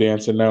disco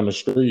dancing down the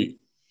street.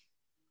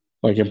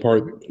 like in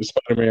part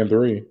Spider-Man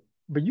 3.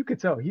 But you could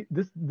tell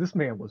this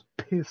man was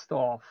pissed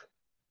off,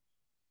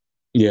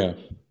 Yeah.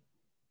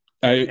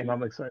 and I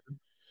I'm excited.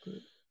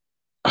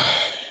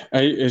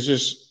 it's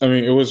just, I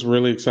mean, it was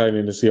really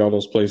exciting to see all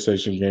those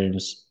PlayStation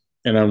games,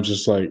 and I'm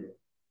just like,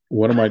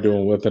 what am I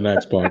doing with an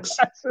Xbox?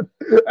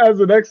 As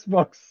an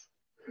Xbox,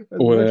 as an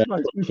With an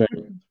Xbox Xbox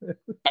thing.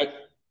 I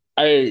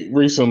I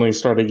recently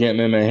started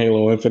getting in a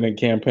Halo Infinite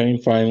campaign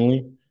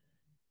finally,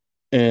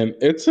 and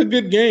it's a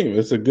good game.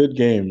 It's a good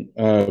game,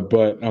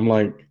 but I'm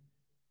like,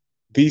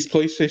 these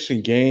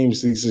PlayStation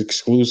games, these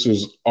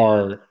exclusives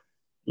are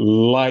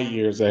light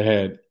years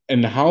ahead.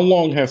 And how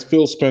long has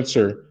Phil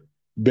Spencer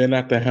been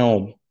at the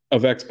helm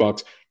of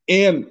Xbox?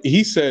 And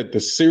he said the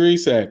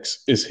Series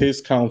X is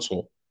his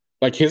console.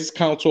 Like his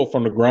console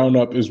from the ground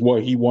up is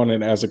what he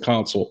wanted as a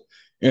console.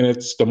 And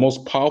it's the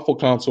most powerful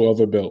console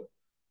ever built.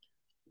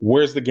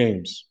 Where's the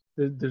games?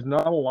 There's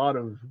not a lot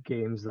of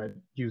games that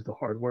use the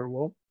hardware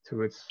well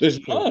to its There's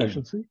full none.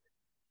 efficiency.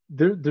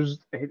 There's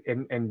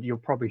and you'll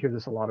probably hear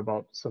this a lot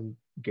about some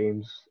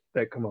games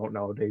that come out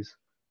nowadays.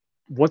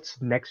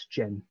 What's next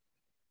gen,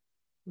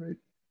 right?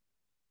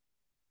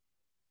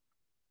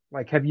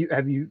 Like, have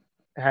you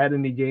had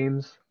any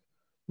games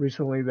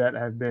recently that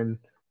have been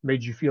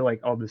made you feel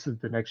like, oh, this is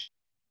the next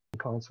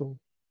console?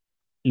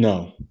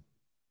 No.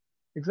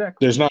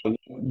 Exactly.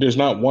 There's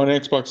not one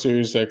Xbox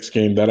Series X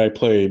game that I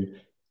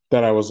played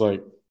that I was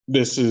like,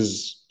 this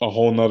is a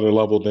whole nother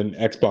level than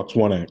Xbox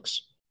One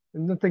X.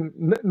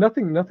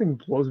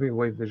 Nothing blows me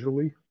away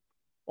visually.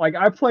 Like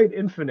I played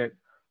Infinite,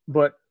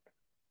 but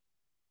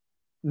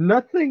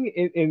nothing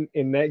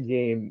in that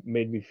game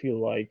made me feel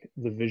like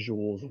the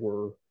visuals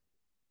were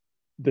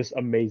this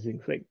amazing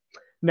thing.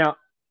 Now,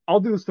 I'll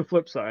do this the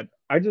flip side.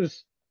 I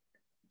just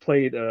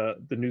played the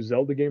new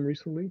Zelda game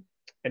recently,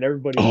 and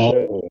everybody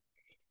said Oh,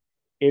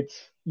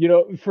 it's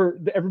for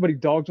everybody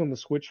dogs on the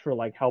Switch for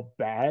like how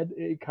bad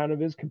it kind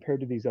of is compared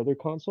to these other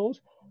consoles.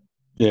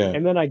 yeah.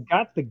 And then I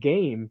got the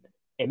game,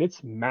 and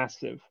it's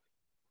massive.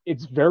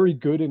 It's very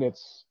good in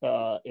its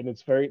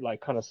very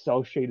like kind of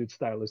cell shaded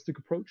stylistic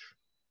approach,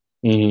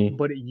 Hmm.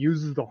 but it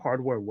uses the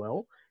hardware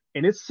well,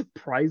 and it's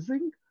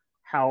surprising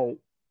how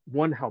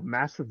how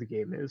massive the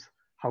game is,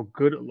 how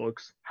good it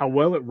looks, how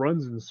well it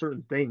runs in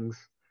certain things.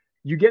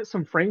 You get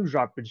some frame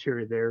droppage here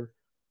or there,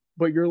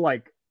 but you're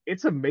like,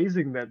 it's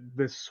amazing that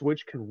this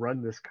Switch can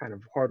run this kind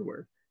of hardware,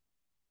 right?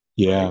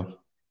 Yeah.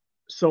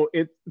 So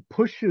it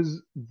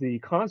pushes the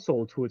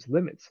console to its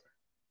limits.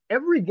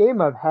 Every game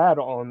I've had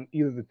on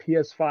either the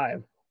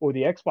PS5 or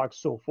the Xbox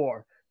so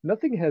far,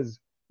 nothing has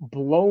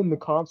blown the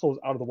consoles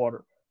out of the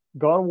water.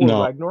 God of War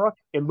No. Ragnarok,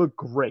 it looked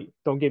great.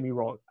 Don't get me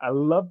wrong. I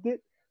loved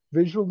it.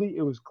 Visually,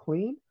 it was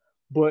clean,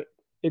 but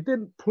it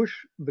didn't push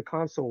the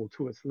console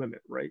to its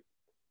limit, right?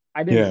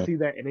 I didn't Yeah. see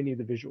that in any of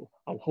the visual.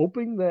 I'm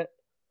hoping that,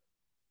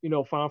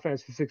 Final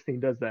Fantasy 16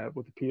 does that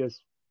with the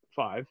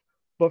PS5.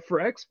 But for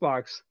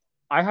Xbox,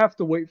 I have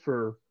to wait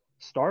for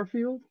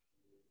Starfield.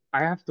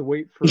 I have to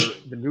wait for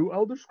the new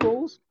Elder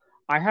Scrolls.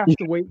 I have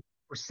to wait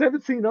for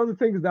 17 other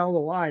things down the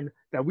line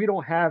that we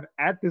don't have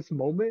at this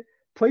moment.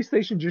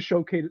 PlayStation just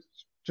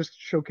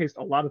showcased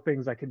a lot of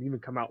things that can even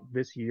come out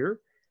this year.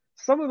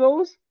 Some of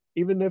those,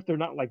 even if they're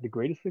not like the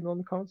greatest thing on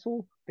the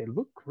console, they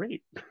look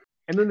great.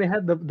 And then they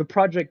had the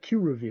Project Q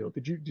reveal.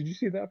 Did you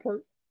see that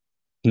part?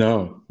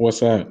 No. What's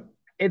that?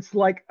 It's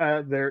like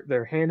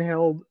their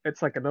handheld.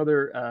 It's like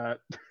another.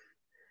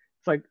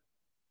 It's like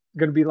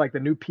gonna be like the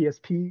new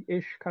PSP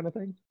ish kind of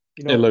thing.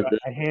 It looked good.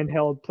 A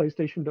handheld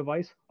PlayStation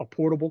device, a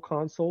portable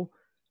console.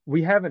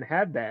 We haven't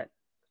had that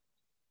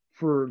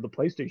for the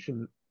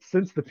PlayStation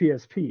since the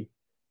PSP.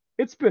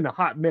 It's been a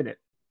hot minute.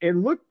 It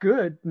looked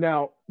good.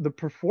 Now, the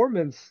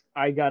performance,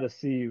 I got to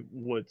see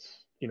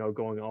what's,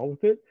 going on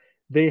with it.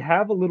 They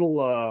have a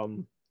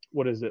little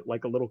what is it?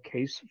 Like a little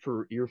case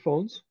for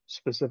earphones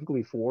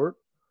specifically for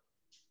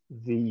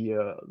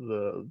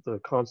the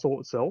console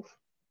itself.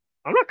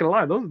 I'm not gonna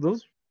lie,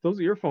 those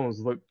earphones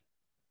look,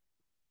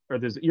 or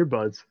those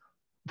earbuds,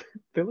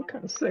 they look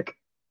kind of sick.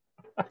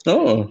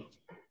 Oh,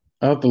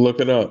 I'll have to look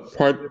it up.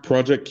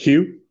 Project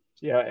Q?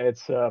 Yeah,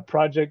 it's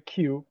Project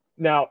Q.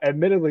 Now,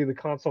 admittedly, the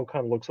console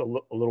kind of looks a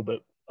little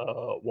bit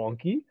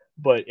wonky,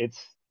 but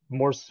it's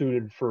more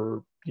suited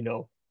for,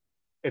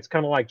 it's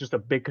kind of like just a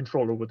big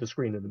controller with a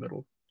screen in the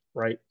middle,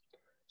 right?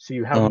 So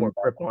you have more Um,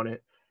 grip on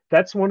it.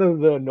 That's one of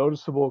the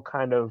noticeable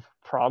kind of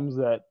problems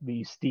that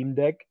the Steam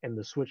Deck and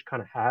the Switch kind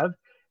of have,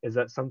 is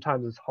that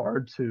sometimes it's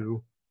hard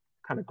to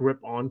kind of grip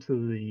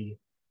onto the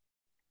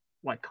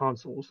like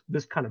consoles.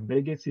 This kind of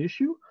mitigates the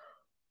issue,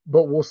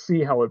 but we'll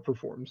see how it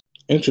performs.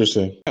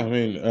 Interesting. I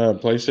mean,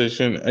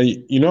 PlayStation,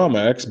 I'm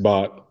an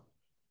Xbot,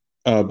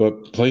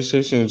 but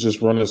PlayStation is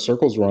just running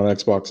circles around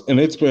Xbox, and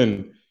it's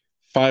been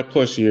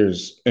 5+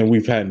 years, and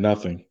we've had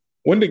nothing.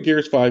 When did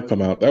Gears 5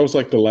 come out? That was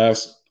like the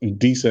last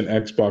decent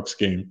Xbox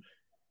game.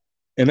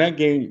 And that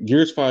game,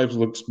 Gears 5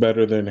 looks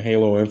better than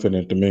Halo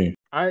Infinite to me.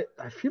 I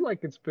feel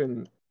like it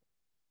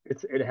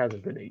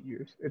hasn't been 8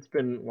 years. It's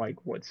been like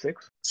what,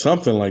 six?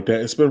 Something like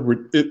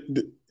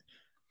that.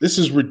 This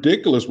is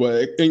ridiculous.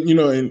 What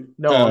and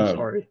No, I'm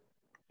sorry.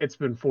 It's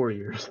been 4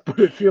 years, but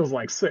it feels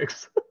like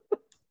 6.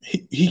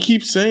 He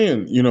keeps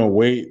saying,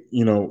 wait,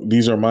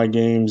 these are my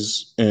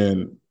games,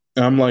 and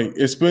I'm like,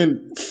 it's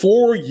been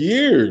 4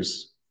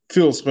 years,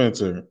 Phil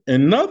Spencer,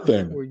 and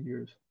nothing. 4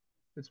 years.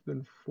 It's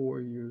been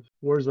 4 years.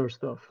 Where's our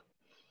stuff?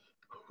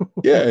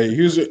 Yeah,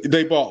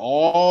 they bought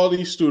all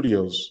these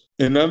studios,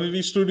 and none of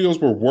these studios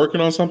were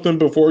working on something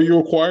before you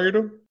acquired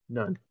them.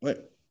 None.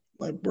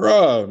 Like,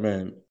 bruh,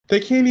 man, they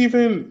can't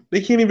even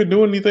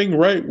do anything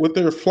right with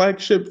their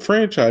flagship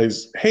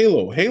franchise,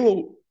 Halo.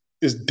 Halo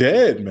is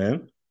dead,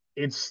 man.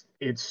 It's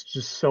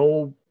just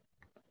so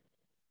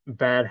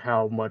bad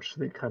how much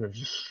they kind of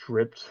just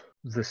stripped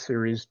the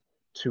series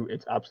to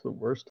its absolute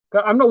worst.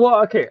 I'm not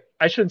well, okay,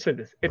 I shouldn't say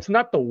this. It's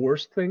not the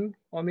worst thing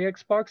on the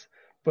Xbox,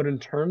 but in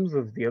terms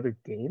of the other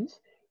games,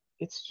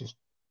 it's just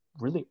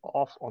really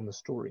off on the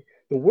story.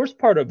 The worst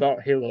part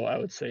about Halo, I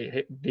would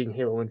say, being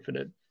Halo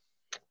Infinite,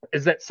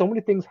 is that so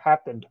many things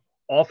happened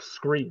off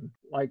screen.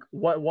 Like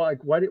why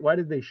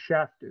did they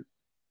shaft it?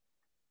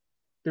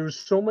 There's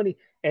so many,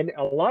 and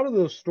a lot of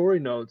those story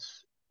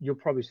notes, you'll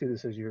probably see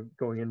this as you're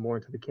going in more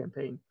into the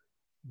campaign.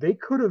 They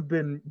could have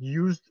been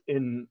used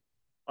in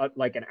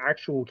like an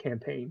actual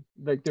campaign.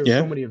 Like there's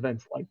so many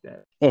events like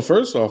that. Well,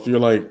 first off, you're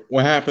like,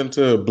 what happened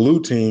to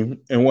Blue Team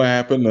and what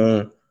happened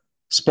to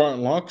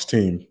Spartan Locke's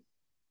team?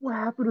 What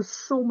happened to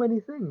so many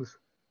things?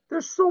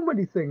 There's so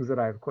many things that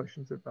I have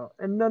questions about,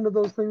 and none of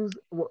those things.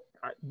 Well,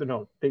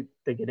 no, they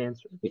get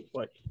answered.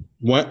 But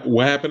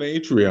what happened to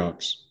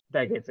Atriox?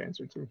 That gets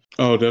answered too.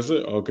 Oh, does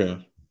it?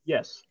 Okay.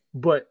 Yes,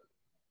 but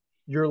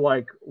you're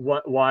like,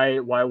 what? Why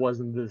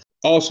wasn't this?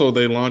 Also,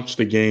 they launched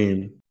the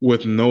game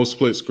with no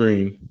split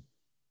screen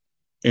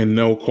and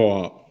no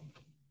co-op.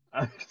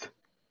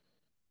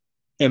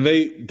 And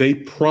they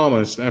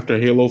promised after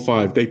Halo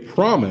 5, they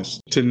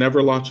promised to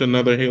never launch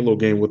another Halo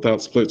game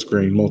without split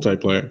screen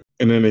multiplayer.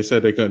 And then they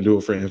said they couldn't do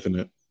it for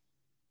Infinite.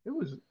 It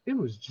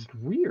was just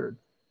weird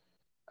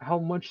how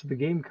much the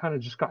game kind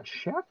of just got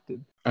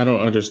shafted. I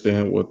don't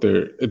understand what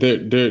they're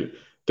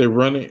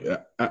running.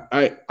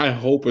 I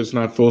hope it's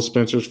not Phil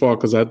Spencer's fault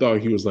because I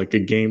thought he was like a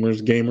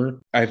gamer's gamer.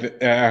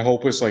 I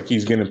hope it's like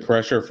he's getting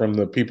pressure from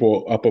the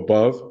people up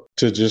above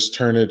to just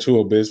turn it to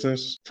a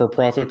business for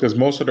profit because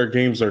most of their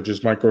games are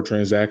just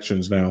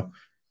microtransactions now,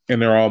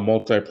 and they're all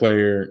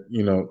multiplayer.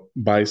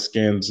 Buy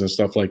skins and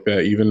stuff like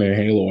that. Even in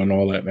Halo and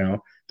all that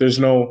now, there's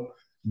no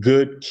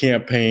good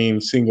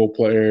campaign single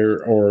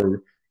player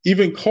or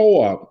even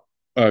co-op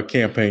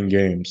campaign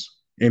games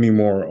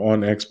anymore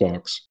on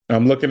Xbox.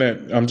 I'm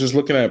just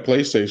looking at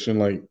PlayStation,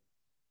 like,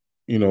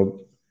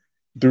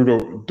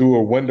 through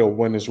a window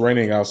when it's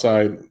raining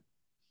outside.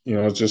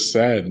 It's just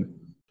sad.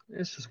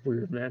 It's just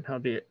weird, man. How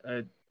the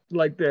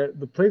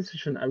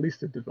PlayStation, at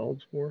least it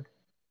develops more,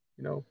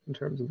 in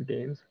terms of the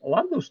games. A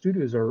lot of those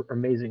studios are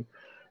amazing,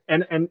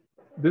 and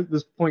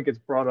this point gets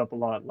brought up a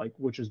lot, like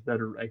which is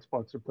better,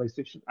 Xbox or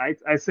PlayStation.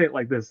 I say it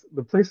like this: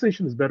 the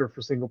PlayStation is better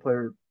for single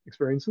player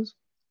experiences.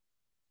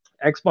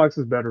 Xbox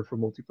is better for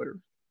multiplayer.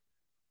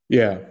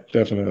 Yeah,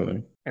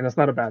 definitely. And that's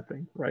not a bad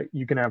thing, right?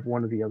 You can have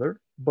one or the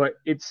other, but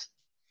it's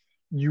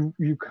you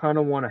kind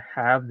of want to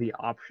have the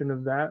option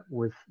of that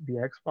with the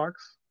Xbox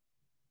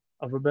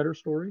of a better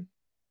story.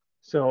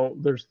 So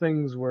there's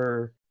things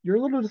where you're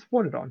a little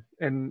disappointed on,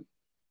 and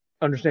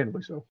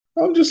understandably so.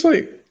 I'm just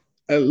like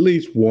at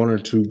least one or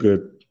two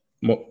good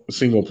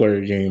single player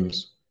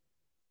games.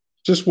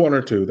 Just one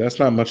or two. That's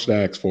not much to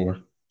ask for.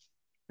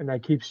 And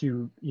that keeps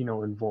you,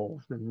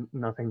 involved and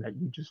nothing that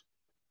you just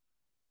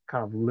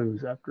kind of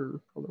lose after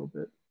a little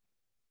bit.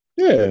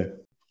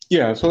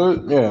 Yeah. So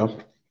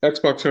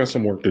Xbox has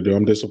some work to do.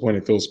 I'm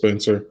disappointed, Phil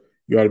Spencer.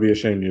 You ought to be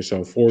ashamed of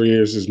yourself. 4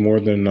 years is more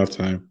than enough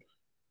time.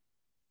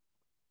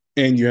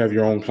 And you have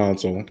your own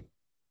console.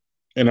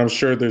 And I'm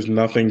sure there's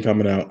nothing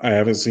coming out. I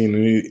haven't seen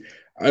any.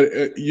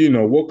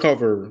 We'll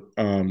cover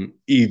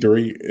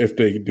E3 if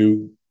they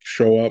do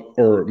show up,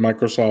 or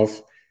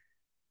Microsoft,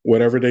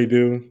 whatever they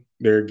do,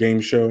 their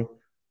game show.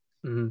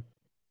 Mm-hmm.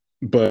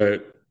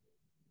 But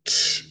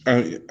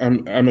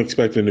I'm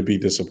expecting to be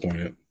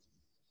disappointed.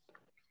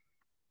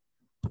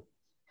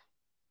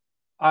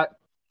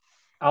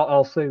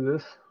 I'll say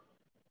this: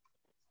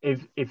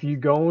 if you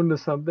go into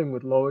something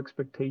with low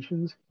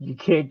expectations, you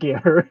can't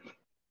get hurt.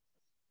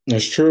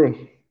 That's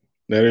true.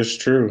 That is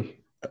true.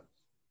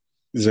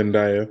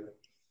 Zendaya.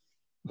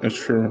 That's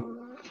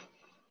true.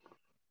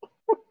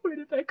 Where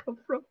did that come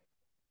from?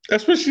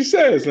 That's what she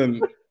says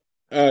in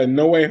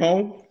No Way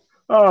Home.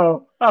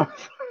 Oh.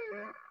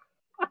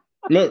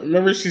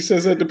 Remember she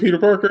says that to Peter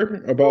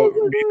Parker about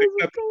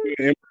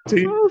MIT?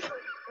 I was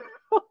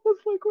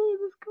like, where is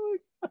this going?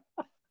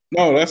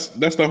 No, that's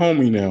the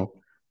homie now.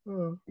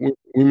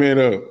 We made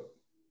up.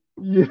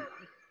 Yeah.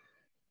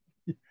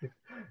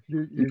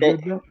 You're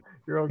good now?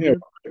 You're all good?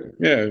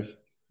 Yeah.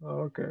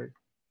 Oh, okay.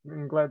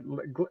 I'm glad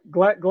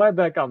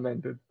that got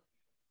mended.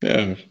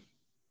 Yeah.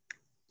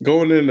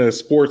 Going into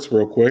sports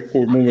real quick.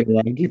 We're moving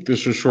around. Keep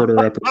this a shorter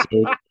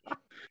episode.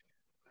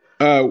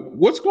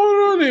 What's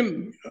going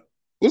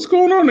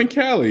on in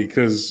Cali?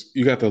 Because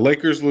you got the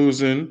Lakers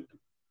losing.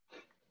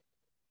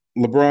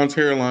 LeBron's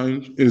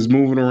hairline is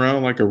moving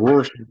around like a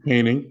Rorschach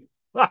painting,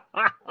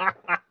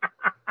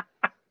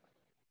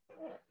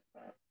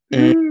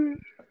 and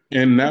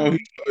now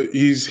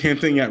he's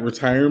hinting at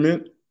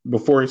retirement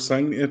before his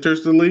son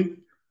enters the league.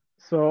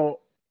 So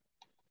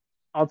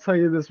I'll tell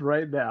you this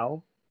right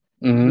now.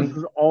 This Mm-hmm.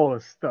 is all a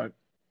stunt.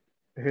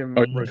 Him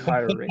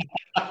retiring.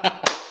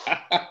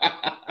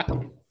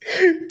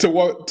 To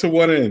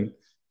what end?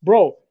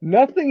 Bro,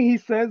 nothing he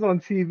says on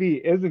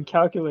TV isn't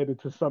calculated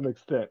to some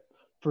extent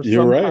for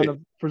You're some kind right. of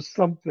for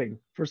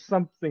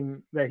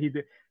something that he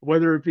did,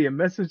 whether it be a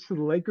message to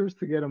the Lakers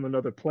to get him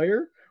another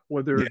player,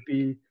 whether Yeah. it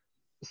be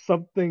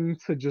something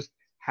to just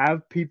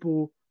have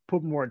people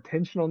put more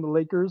attention on the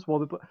Lakers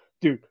while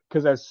dude,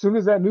 because as soon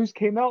as that news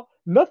came out,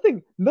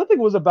 nothing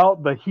was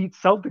about the Heat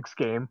Celtics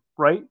game,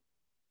 right?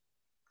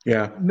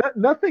 Yeah.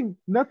 Nothing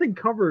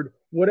covered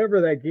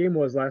whatever that game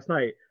was last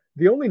night.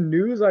 The only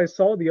news I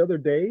saw the other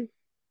day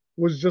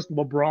was just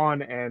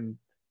LeBron and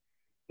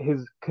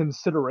his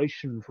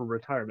consideration for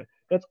retirement.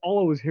 That's all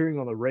I was hearing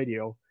on the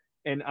radio,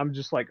 and I'm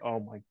just like, oh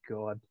my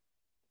god,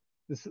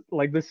 this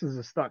is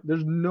a stunt.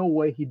 There's no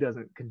way he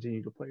doesn't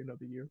continue to play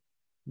another year.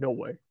 No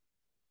way.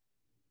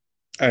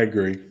 I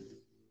agree.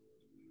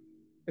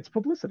 It's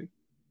publicity.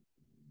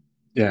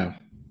 Yeah.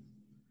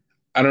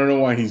 I don't know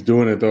why he's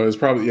doing it though. It's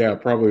probably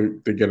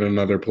to get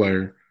another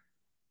player,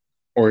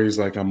 or he's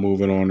like, I'm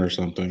moving on or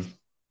something.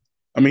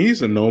 I mean,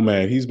 he's a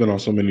nomad. He's been on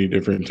so many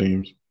different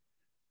teams.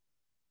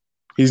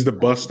 He's the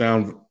bust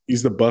down.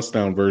 He's the bust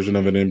down version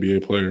of an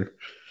NBA player.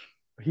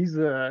 He's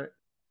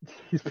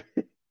he's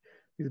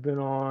he's been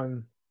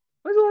on.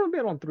 He's only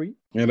been on 3.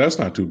 Yeah, that's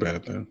not too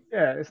bad then.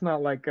 Yeah, it's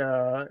not like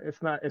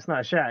it's not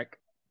Shaq.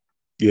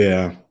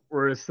 Yeah.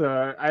 Whereas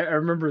I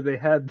remember they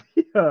had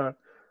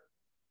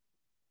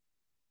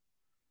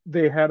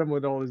him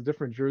with all his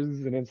different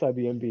jerseys, and inside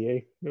the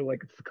NBA, they're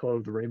like it's the color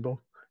of the rainbow.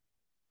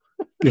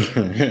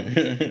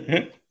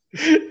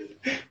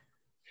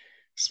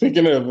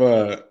 Speaking of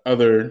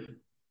other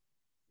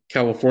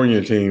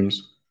California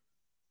teams,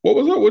 what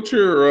was up with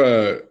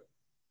your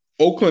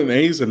Oakland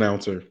A's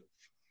announcer?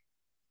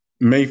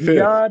 May 5th. He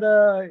got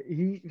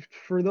he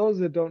for those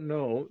that don't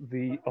know,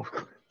 the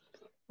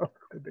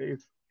Oakland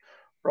A's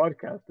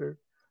broadcaster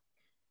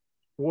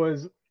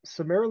was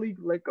summarily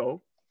let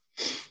go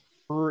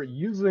for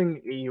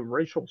using a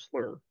racial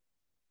slur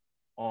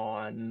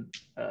on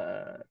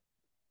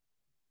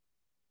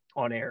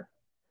air.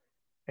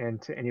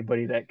 And to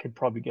anybody that could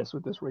probably guess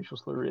what this racial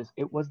slur is,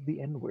 it was the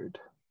N-word.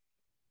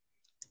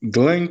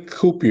 Glenn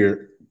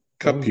Cupier.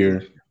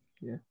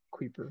 Yeah,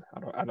 Kuiper. I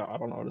don't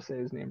know how to say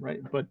his name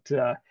right, but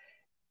the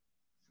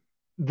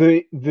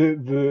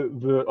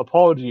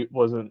apology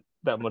wasn't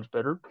that much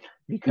better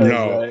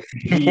because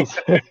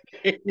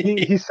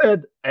he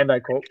said, and I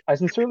quote, "I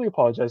sincerely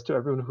apologize to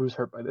everyone who's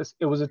hurt by this.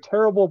 It was a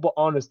terrible but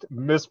honest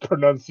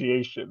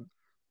mispronunciation."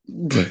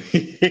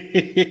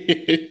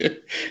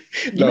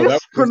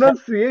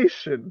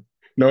 Mispronunciation.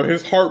 No,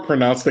 his heart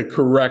pronounced it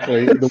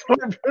correctly. His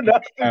heart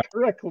pronounced it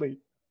correctly.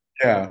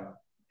 Yeah.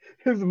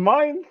 His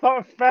mind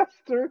thought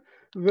faster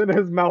than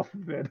his mouth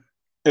did.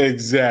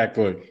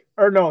 Exactly.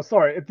 Or no,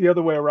 sorry, it's the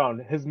other way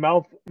around. His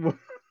mouth was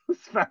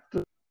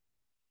faster.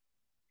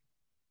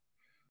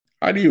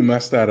 How do you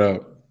mess that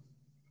up?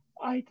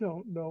 I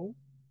don't know.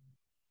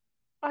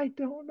 I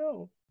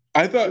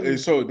thought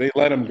so. They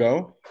let him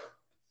go.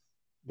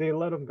 They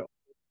let him go.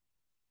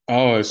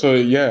 Oh, so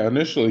yeah.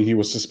 Initially, he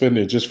was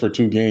suspended just for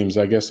 2 games.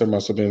 I guess there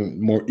must have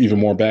been even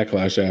more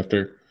backlash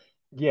after.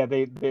 Yeah,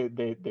 they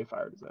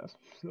fired his ass.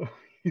 So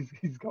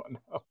he's gone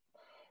now.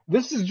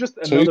 This is just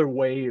another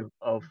wave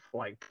of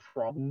like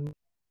problems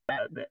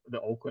that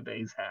the Oakland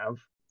A's have.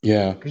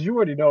 Yeah, because you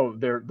already know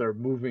they're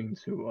moving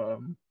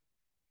to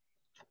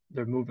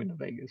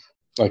Vegas,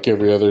 like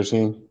every other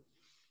team.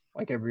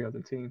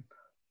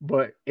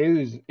 But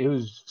it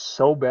was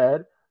so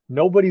bad.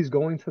 Nobody's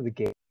going to the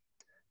game.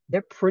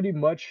 They're pretty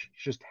much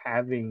just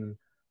having.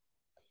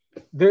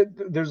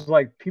 There's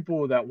like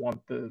people that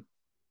want the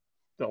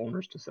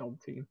owners to sell the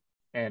team,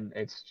 and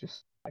it's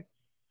just like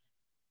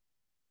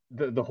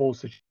the whole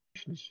situation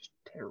is just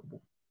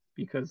terrible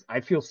because I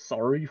feel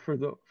sorry for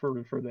the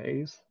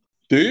A's.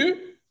 Do you?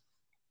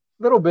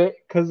 A little bit,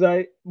 because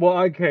I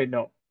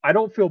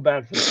don't feel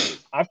bad for the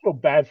A's. I feel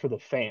bad for the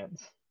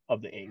fans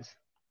of the A's.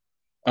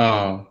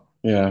 Oh,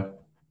 yeah.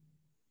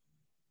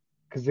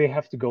 Because they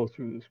have to go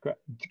through this crap.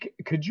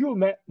 Could you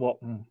imagine? Well,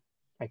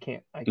 I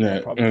can't. Yeah,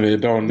 probably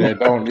don't. Yeah,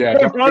 don't.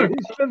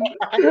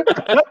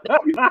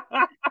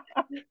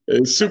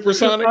 It's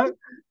supersonic.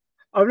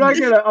 I'm not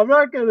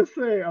gonna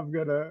say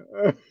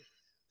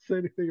say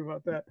anything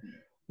about that.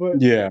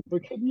 But yeah.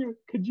 But could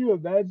you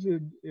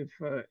imagine if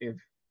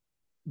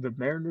the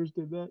Mariners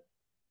did that?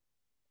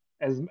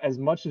 As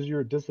much as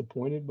you're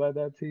disappointed by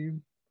that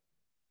team.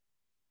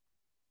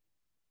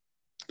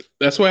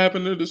 That's what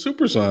happened to the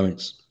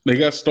Supersonics. They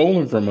got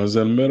stolen from us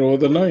in the middle of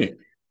the night.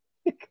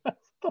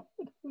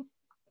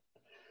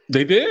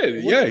 They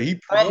did. Yeah, he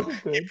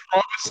promised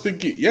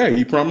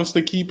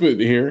to keep it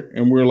here,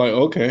 and we're like,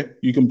 okay,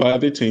 you can buy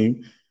the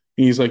team.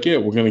 And he's like, yeah,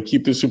 we're going to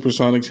keep the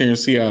Supersonics here in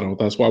Seattle.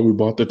 That's why we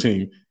bought the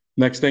team.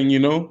 Next thing you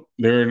know,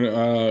 they're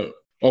in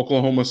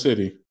Oklahoma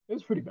City. It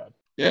was pretty bad.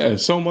 Yeah,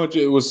 so much.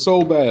 It was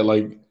so bad.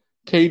 Like,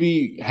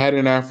 KD had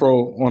an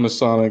afro on the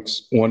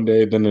Sonics one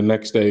day, then the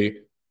next day,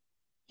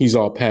 he's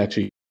all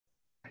patchy.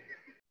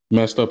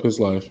 Messed up his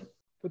life.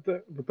 But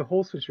the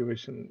whole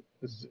situation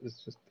is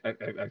just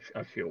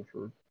I feel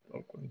for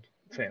Oakland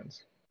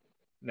fans.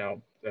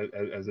 Now,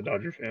 as a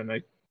Dodger fan,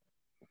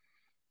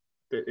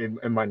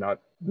 it might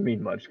not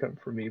mean much coming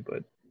for me,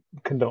 but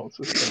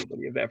condolences to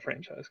anybody of that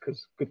franchise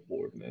because good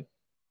lord, man,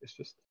 it's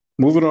just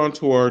Moving on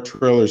to our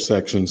trailer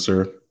section,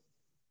 sir.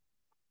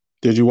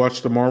 Did you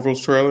watch the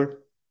Marvels trailer?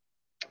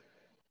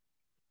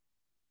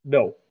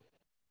 no.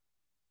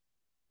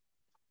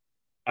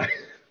 All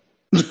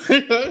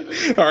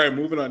right,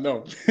 moving on.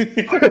 No.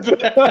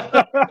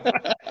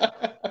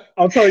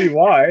 I'll tell you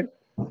why.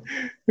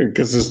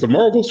 Because it's the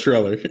Marvels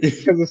trailer.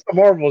 Because it's the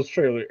Marvels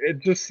trailer. It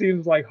just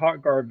seems like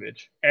hot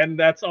garbage. And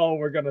that's all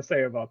we're going to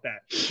say about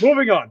that.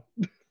 Moving on.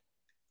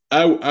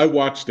 I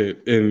watched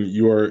it, and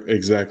you are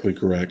exactly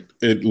correct.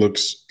 It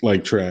looks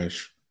like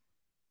trash.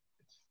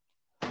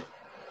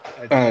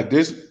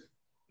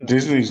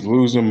 Disney's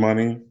losing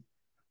money.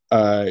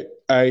 I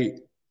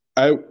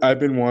I've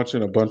been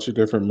watching a bunch of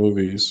different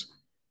movies.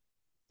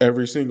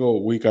 Every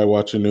single week, I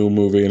watch a new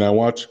movie, and I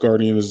watched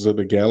Guardians of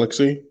the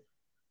Galaxy,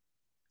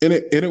 and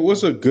it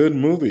was a good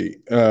movie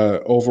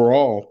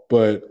overall.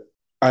 But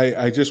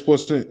I just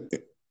wasn't.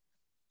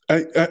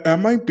 I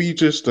might be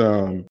just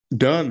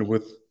done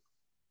with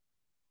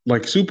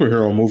like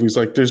superhero movies.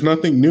 Like there's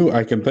nothing new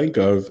I can think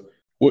of,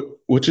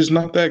 which is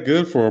not that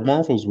good for a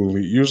Marvel's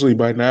movie. Usually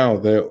by now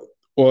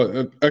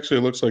actually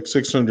it looks like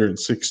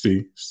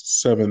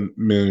 667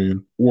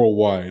 million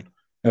worldwide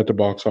at the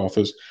box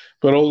office,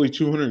 but only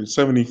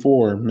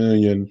 274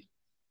 million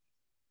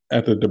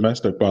at the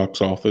domestic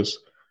box office,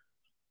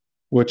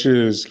 which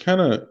is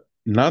kind of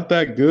not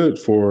that good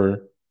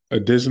for a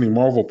Disney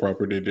Marvel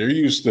property. They're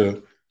used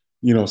to,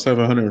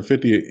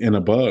 750 and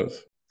above.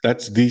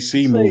 That's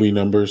DC movie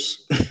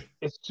numbers.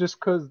 It's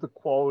just because the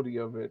quality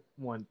of it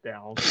went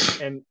down,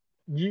 and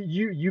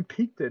you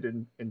peaked it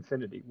in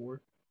Infinity War.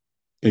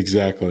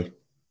 Exactly.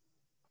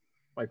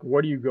 Like,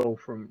 where do you go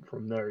from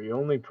there? You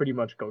only pretty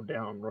much go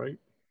down, right?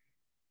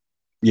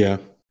 Yeah.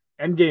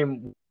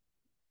 Endgame,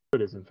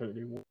 good as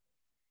Infinity War.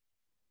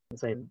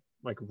 Same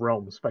like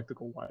realm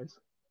spectacle wise.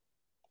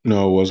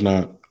 No, it was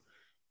not.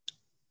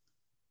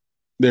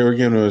 They were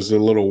giving us a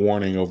little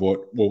warning of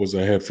what was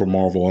ahead for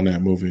Marvel in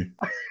that movie.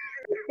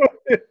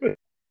 It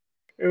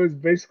was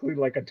basically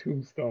like a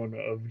tombstone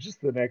of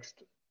just the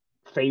next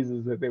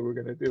phases that they were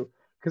going to do.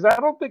 Because I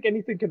don't think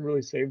anything can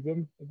really save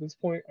them at this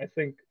point. I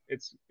think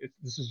it's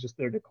this is just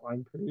their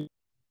decline period.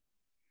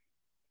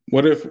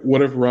 What if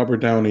Robert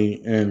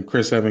Downey and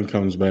Chris Evans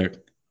comes back?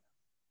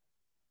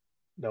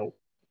 No.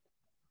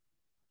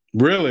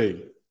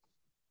 Really?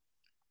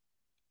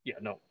 Yeah,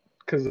 no.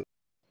 Because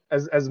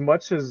as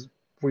much as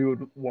we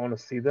would want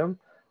to see them,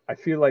 I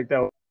feel like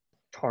that would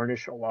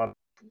tarnish a lot of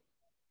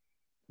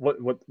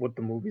what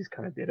the movies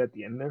kind of did at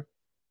the end there.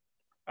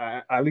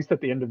 At least at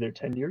the end of their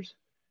 10 years.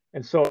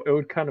 And so it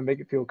would kind of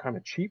make it feel kind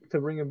of cheap to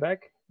bring him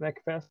back that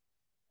fast.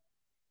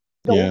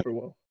 Yeah. Over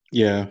well.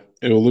 Yeah,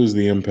 it'll lose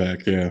the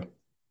impact. Yeah,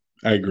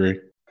 I agree.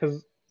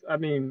 Because, I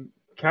mean,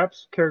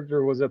 Cap's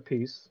character was at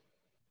peace.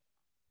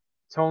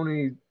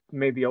 Tony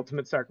made the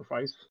ultimate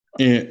sacrifice.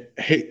 And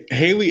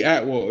Haley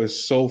Atwell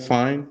is so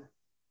fine.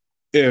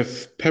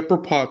 If Pepper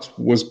Potts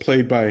was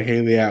played by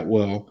Haley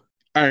Atwell,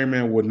 Iron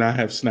Man would not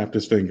have snapped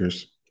his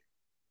fingers.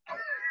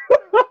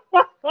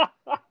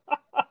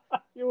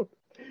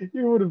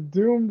 You would have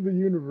doomed the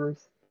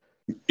universe.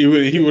 He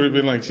would have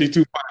been like, she's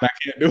too fine. I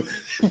can't do it.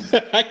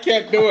 I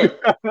can't do it.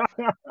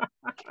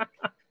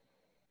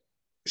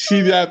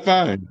 She's that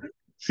fine.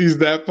 She's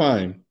that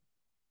fine.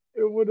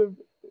 It would have.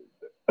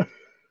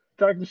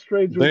 Doctor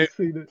Strange would have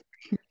seen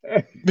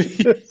it.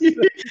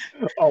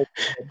 Oh,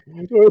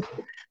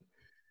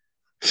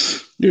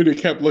 you'd have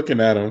kept looking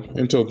at him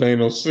until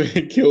Thanos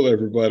killed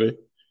everybody.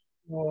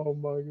 Oh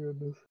my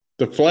goodness.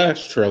 The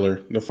Flash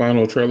trailer, the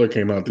final trailer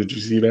came out. Did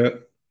you see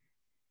that?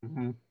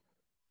 Mm-hmm.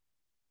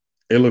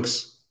 It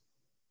looks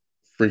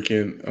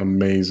freaking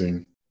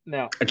amazing.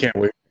 Now, I can't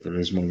wait for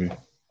this movie.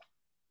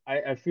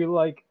 I feel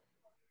like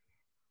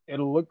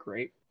it'll look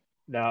great.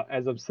 Now,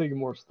 as I'm seeing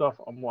more stuff,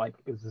 I'm like,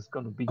 is this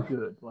going to be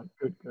good? Like,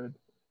 good.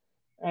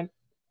 And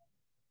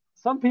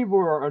some people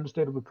are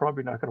understandably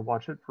probably not going to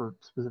watch it for a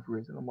specific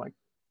reason. I'm like,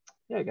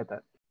 yeah, I get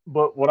that.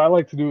 But what I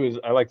like to do is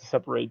I like to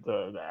separate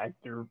the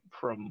actor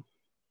from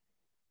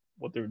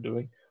what they're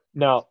doing.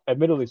 Now,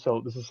 admittedly, so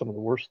this is some of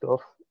the worst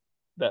stuff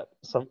that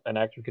an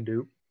actor can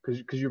do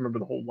because you remember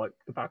the whole like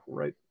debacle,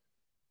 right?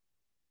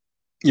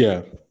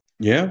 Yeah.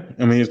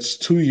 I mean, it's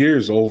 2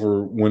 years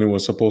over when it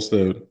was supposed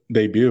to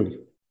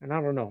debut. And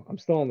I don't know. I'm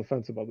still on the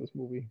fence about this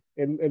movie.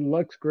 It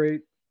looks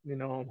great.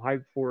 I'm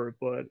hyped for it,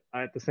 but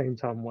at the same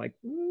time, I'm like,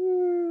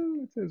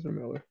 it's Ezra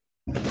Miller.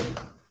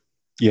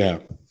 Yeah.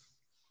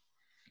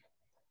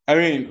 I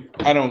mean,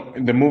 I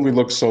don't. The movie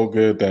looks so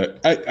good that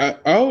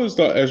I always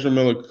thought Ezra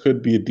Miller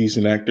could be a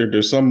decent actor.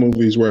 There's some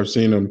movies where I've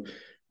seen him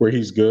where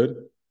he's good,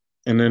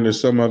 and then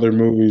there's some other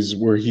movies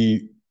where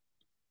he.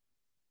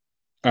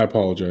 I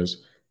apologize.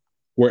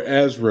 Where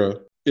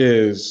Ezra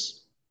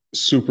is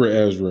super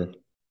Ezra.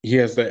 He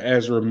has the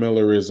Ezra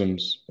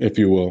Millerisms, if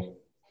you will,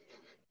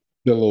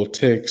 the little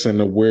ticks and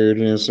the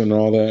weirdness and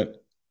all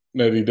that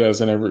he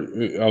does in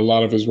a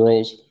lot of his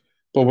roles.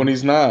 But when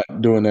he's not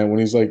doing that, when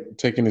he's like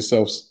taking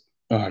himself,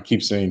 I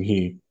keep saying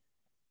he.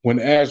 When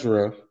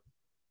Ezra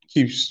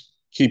keeps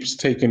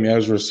taking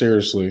Ezra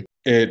seriously,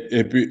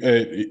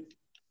 Ezra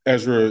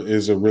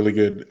is a really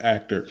good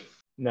actor.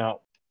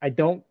 Now, I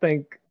don't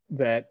think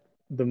that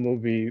the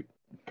movie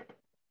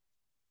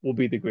will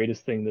be the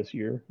greatest thing this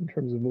year in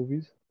terms of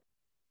movies.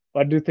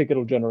 But I do think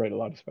it'll generate a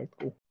lot of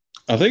spectacle.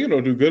 I think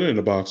it'll do good in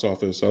the box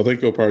office. I think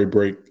it'll probably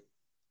break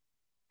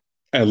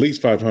at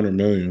least 500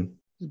 million.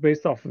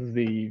 Based off of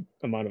the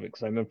amount of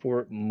excitement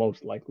for it,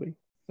 most likely,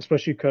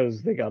 especially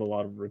because they got a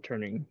lot of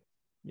returning,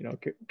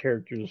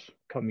 characters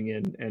coming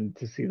in, and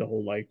to see the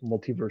whole like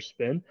multiverse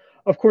spin.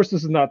 Of course,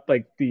 this is not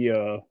like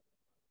the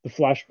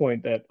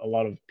Flashpoint that a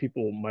lot of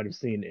people might have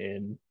seen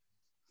in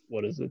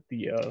what is it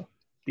the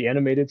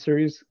animated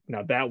series.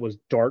 Now that was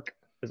dark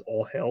as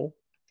all hell.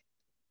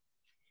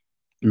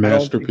 I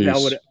don't think that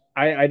Masterpiece. would.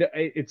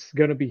 It's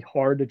gonna be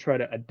hard to try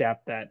to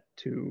adapt that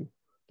to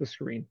the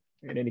screen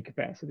in any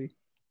capacity.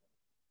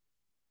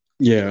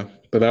 Yeah,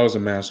 but that was a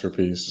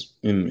masterpiece.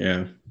 And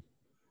yeah,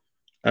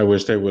 I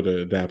wish they would have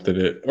adapted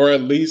it. Or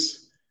at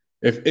least,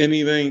 if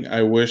anything,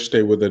 I wish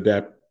they would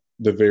adapt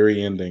the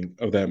very ending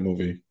of that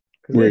movie.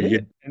 Because Where they he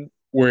hit get, it.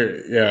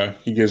 And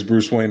he gives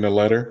Bruce Wayne the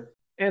letter.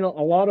 a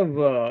lot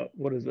of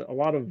what is it? A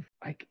lot of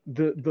like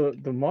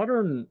the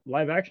modern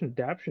live action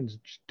adaptations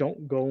just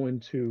don't go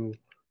into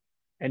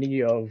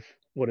any of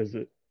what is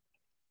it?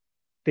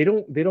 They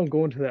don't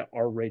go into that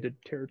R-rated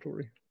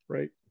territory,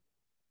 right?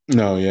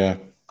 No, yeah.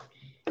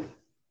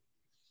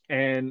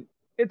 And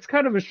it's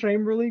kind of a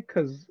shame, really,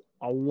 because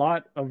a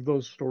lot of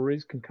those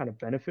stories can kind of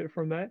benefit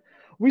from that.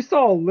 We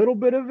saw a little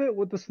bit of it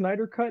with the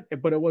Snyder cut,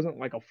 but it wasn't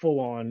like a full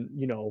on,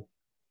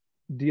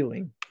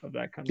 dealing of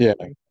that kind of Yeah.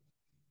 thing.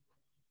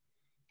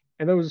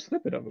 And there was a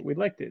snippet of it. We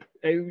liked it,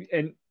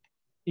 and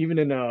even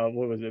in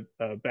what was it,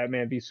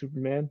 Batman v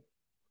Superman?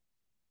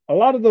 A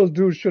lot of those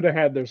dudes should have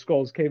had their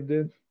skulls caved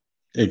in.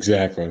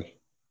 Exactly.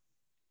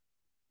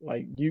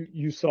 Like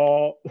you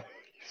saw, you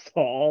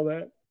saw all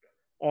that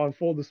on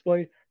full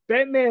display.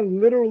 Batman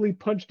literally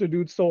punched a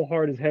dude so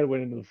hard his head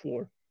went into the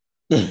floor.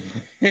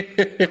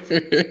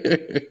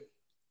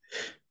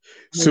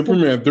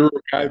 Superman threw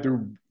a guy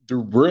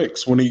through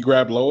bricks when he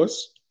grabbed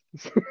Lois.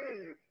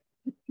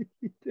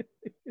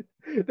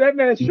 That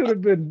man should have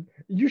been.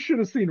 You should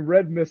have seen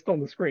red mist on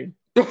the screen.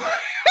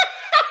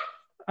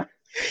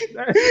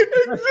 That's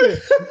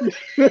it.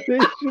 They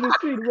should have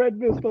seen red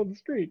mist on the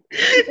screen.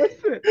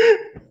 That's it.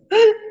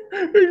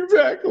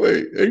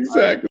 Exactly.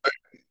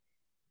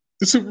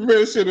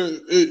 Superman should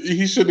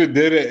have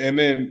did it and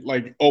then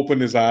like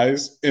opened his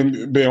eyes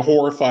and been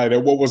horrified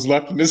at what was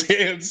left in his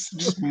hands,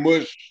 just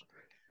mush.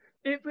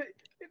 It would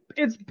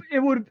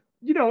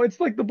it's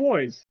like The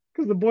Boys,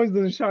 because The Boys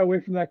doesn't shy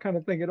away from that kind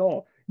of thing at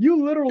all.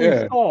 You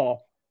literally saw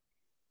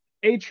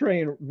A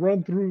Train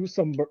run through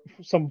some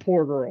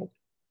poor girl.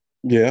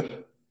 Yeah.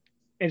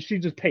 And she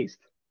just paced,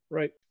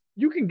 right?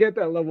 You can get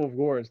that level of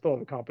gore and still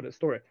have a competent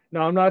story.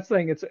 Now, I'm not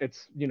saying it's it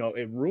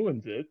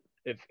ruins it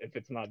if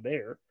it's not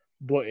there,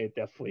 but it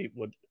definitely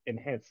would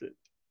enhance it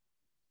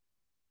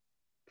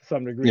to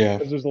some degree,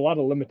 because there's a lot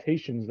of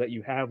limitations that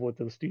you have with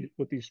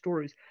these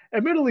stories.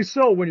 Admittedly,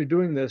 so when you're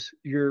doing this,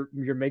 you're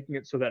making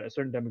it so that a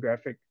certain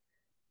demographic,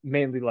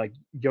 mainly like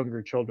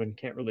younger children,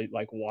 can't really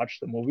like watch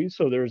the movies.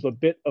 So there's a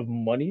bit of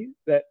money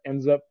that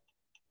ends up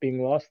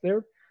being lost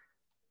there.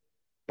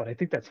 But I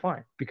think that's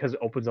fine because it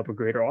opens up a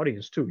greater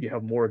audience too. You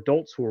have more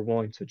adults who are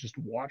willing to just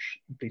watch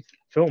these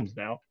films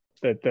now.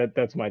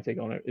 That's my take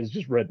on it. Is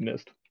just red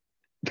mist.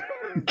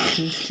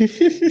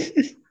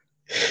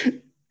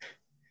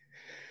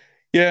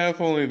 Yeah, if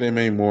only they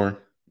made more.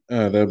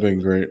 That'd been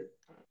great. It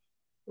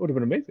would have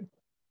been amazing.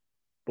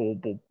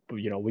 But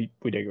we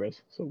digress.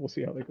 So we'll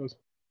see how that goes.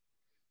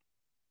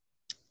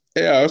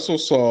 Yeah, I also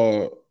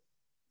saw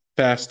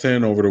Fast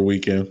 10 over the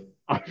weekend.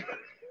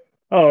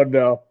 Oh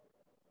no.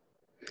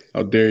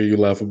 How dare you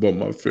laugh about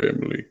my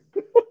family?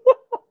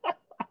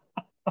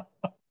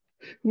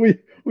 we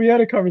had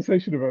a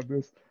conversation about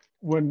this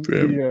when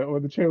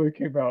the trailer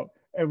came out,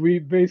 and we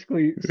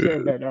basically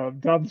said that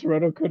Dom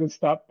Toretto could have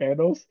stopped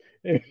Thanos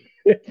if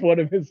one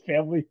of his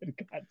family had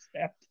got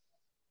stabbed.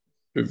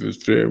 If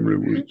his family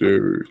was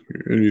there,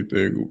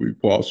 anything would be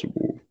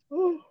possible.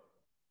 You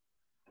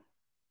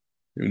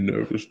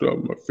never stop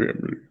my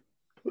family.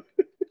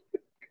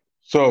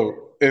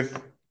 So if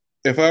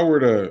I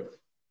were to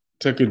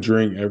take a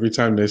drink every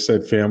time they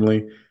said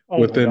family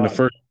within the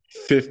first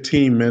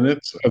 15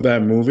 minutes of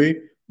that movie,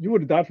 you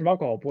would have died from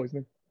alcohol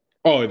poisoning.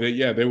 Oh,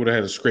 they would have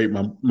had to scrape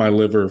my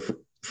liver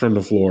from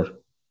the floor.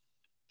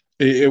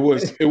 It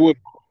was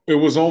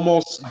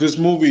almost, this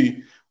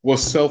movie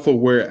was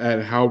self-aware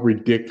at how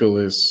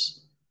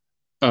ridiculous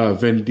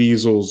Vin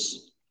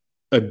Diesel's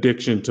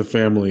addiction to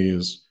family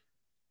is.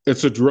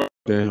 It's a drug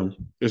to him.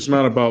 It's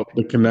not about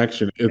the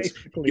connection. He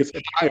Basically, gets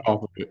high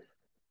off of it.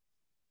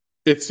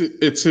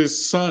 It's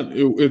his son.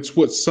 It's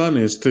what son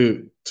is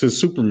to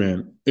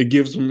Superman. It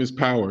gives him his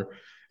power.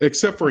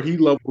 Except for he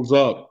levels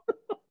up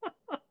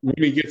when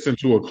he gets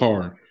into a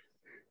car.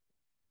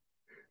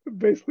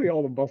 basically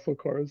all the muscle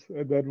cars,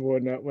 and then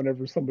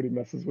whenever somebody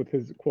messes with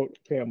his quote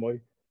family,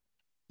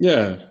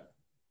 Yeah,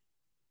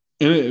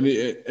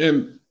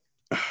 and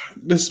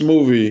this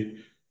movie,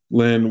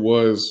 Lynn,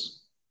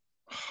 was,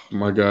 oh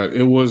my God,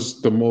 it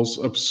was the most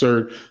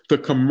absurd. The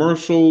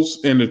commercials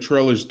and the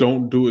trailers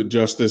don't do it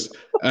justice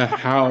at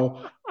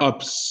how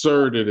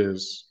absurd it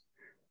is.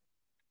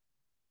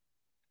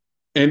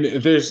 And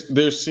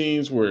there's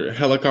scenes where two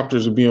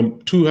helicopters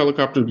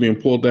being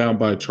pulled down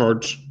by a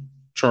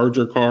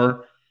charger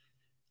car,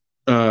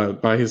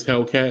 by his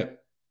Hellcat,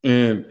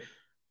 and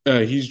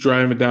he's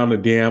driving down the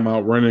dam,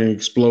 outrunning an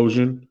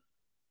explosion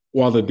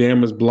while the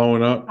dam is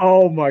blowing up.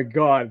 oh my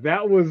god,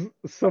 that was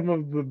some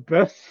of the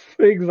best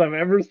things I've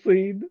ever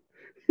seen.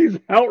 He's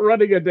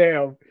outrunning a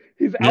dam.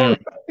 He's Yeah,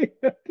 outrunning.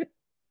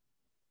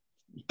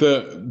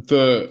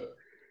 the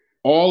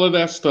all of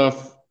that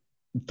stuff.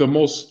 The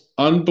most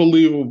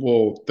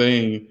unbelievable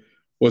thing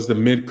was the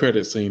mid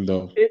credit scene,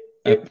 though. It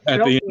it At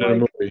felt the end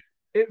of like the movie.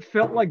 it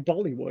felt like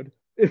Bollywood.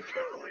 It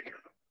felt like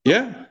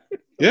Yeah,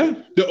 yeah.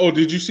 Oh,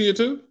 did you see it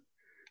too?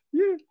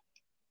 yeah.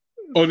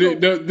 Oh, So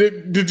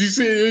did you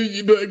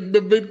see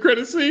the mid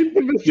credit scene?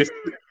 Yes,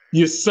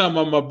 you son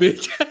of a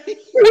bitch.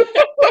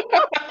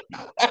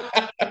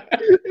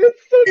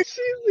 it's so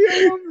cheesy.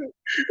 I love it.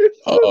 It's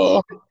so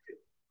Oh,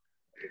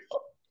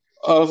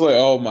 I was like,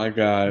 oh my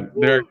God,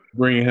 they're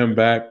bringing him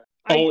back.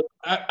 I Oh,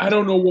 I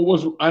don't know what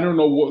was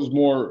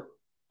more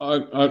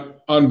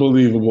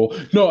unbelievable.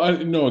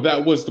 No,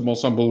 that was the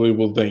most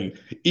unbelievable thing.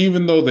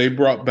 Even though they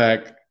brought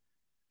back,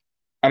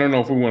 I don't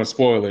know if we want to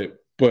spoil it,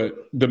 but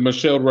the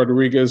Michelle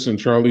Rodriguez and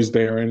Charlize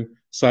Theron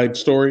side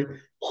story,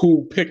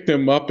 who picked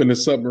him up in a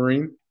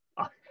submarine.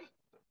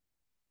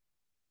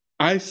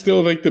 I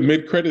still think the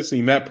mid credit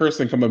scene, that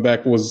person coming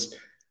back was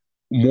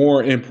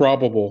more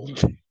improbable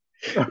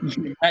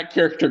than that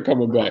character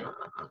coming back,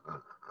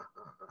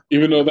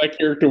 even though that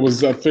character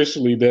was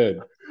officially dead.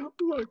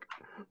 look,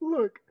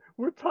 look.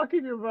 We're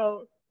talking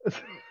about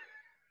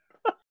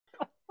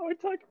we're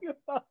talking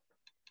about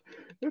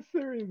a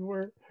series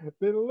where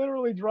they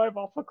literally drive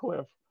off a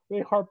cliff. They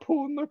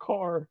harpoon the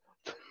car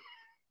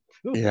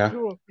Yeah.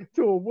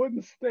 to a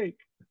wooden stake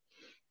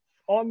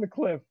on the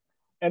cliff,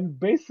 and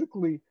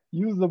basically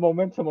use the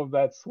momentum of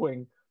that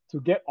swing to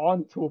get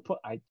onto a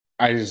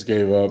I just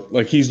gave up.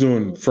 Like he's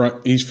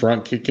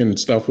front kicking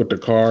stuff with the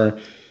car.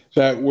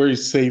 That where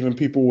he's saving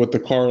people with the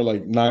car,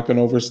 like knocking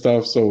over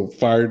stuff so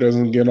fire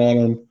doesn't get on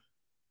him.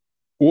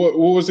 What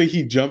was it?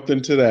 He jumped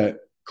into that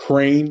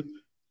crane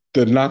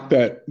to knock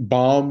that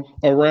bomb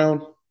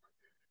around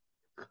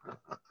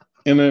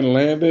and then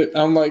landed.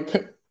 I'm like,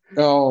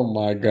 oh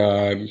my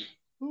God.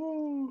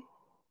 Oh.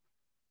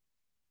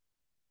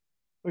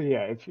 But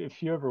yeah,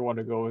 if you ever want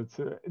to go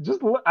into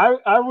just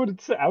I would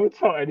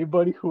tell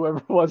anybody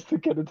whoever wants to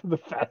get into the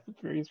Fast and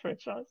Furious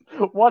franchise,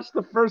 watch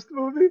the first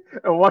movie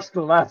and watch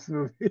the last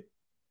movie.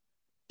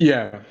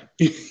 Yeah.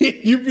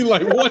 You'd be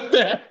like, what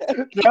the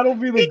heck? That'll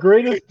be the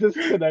greatest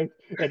disconnect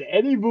in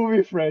any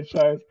movie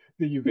franchise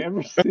that you've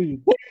ever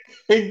seen.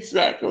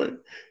 Exactly.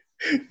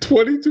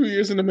 22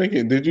 years in the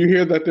making. Did you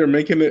hear that they're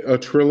making it a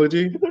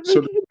trilogy? So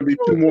there's going to be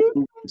two more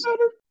movies.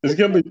 There's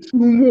going to be two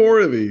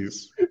more of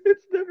these.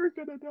 It's never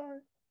gonna die.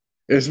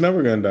 It's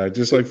never going to die,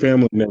 just like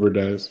family never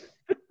dies.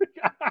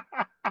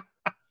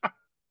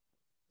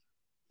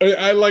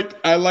 I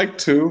like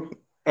too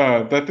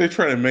that they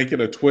try to make it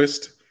a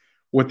twist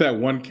with that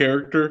one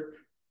character.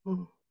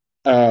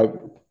 Uh,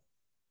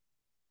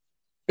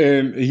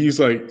 and he's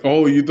like,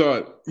 "Oh, you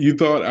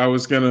thought I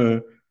was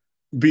gonna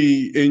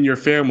be in your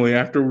family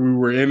after we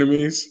were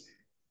enemies,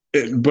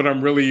 but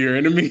I'm really your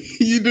enemy."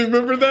 You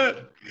remember that?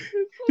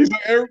 He's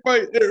like,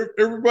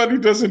 everybody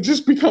doesn't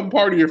just become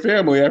part of your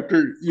family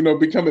after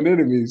becoming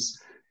enemies,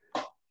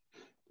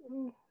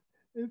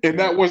 and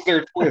that was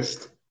their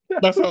twist.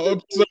 That's how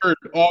absurd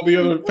all the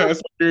other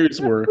Fast and Furious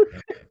were.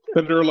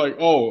 That they're like,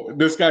 "Oh,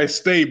 this guy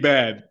stay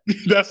bad."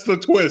 That's the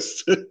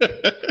twist.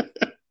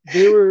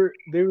 They were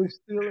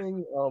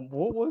stealing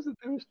what was it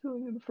they were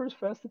stealing in the first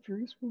Fast and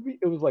Furious movie?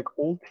 It was like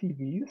old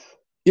TVs.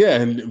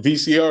 Yeah, and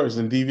VCRs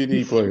and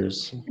DVD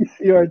players.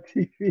 VCR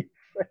TV.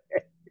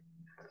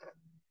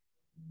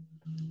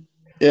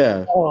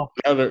 Yeah. Oh,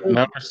 Now they're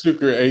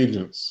secret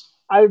agents.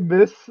 I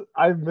miss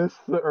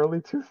the early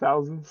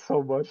 2000s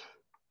so much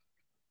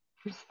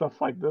for stuff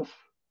like this.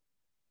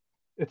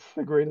 It's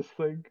the greatest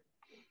thing.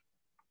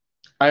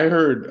 I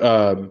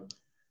heard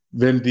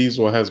Vin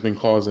Diesel has been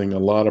causing a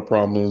lot of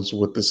problems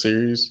with the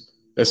series,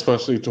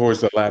 especially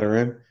towards the latter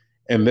end.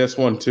 And this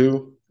one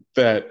too,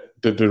 that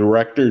the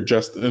director,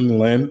 Justin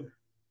Lin,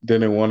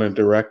 didn't want to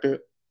direct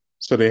it.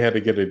 So they had to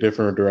get a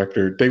different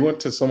director. They went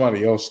to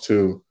somebody else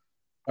too.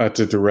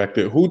 to direct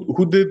it.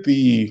 Who did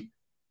the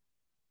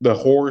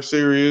horror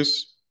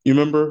series? You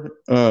remember?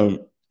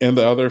 And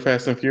the other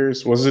Fast and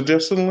Furious, was it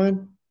Justin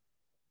Lin?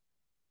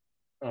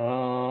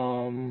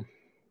 Um,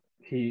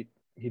 he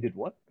did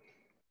what?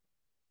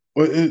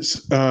 Well,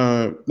 it's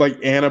like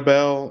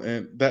Annabelle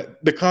and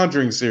that the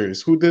Conjuring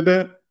series. Who did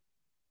that?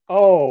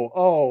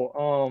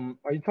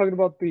 Are you talking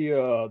about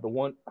the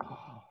one? Oh,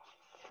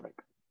 frick.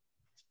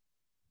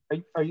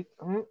 Are you?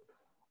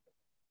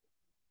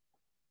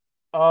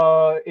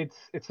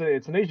 It's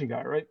an Asian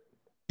guy, right?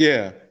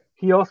 Yeah,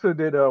 He also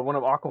did one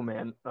of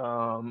Aquaman.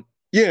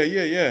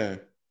 yeah.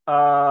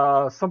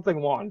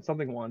 Something Wan.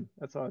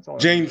 That's all I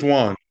James remember.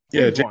 Wan.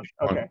 Yeah, James James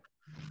Wan. Wan. Okay.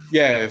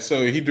 Yeah,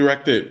 so he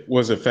directed.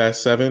 Was it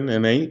Fast 7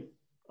 and 8,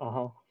 Uh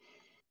huh.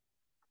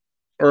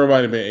 or it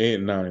might have been 8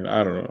 and 9?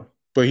 I don't know.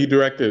 But he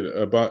directed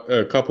about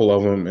a couple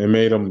of them and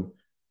made them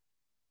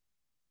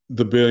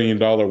the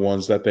billion-dollar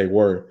ones that they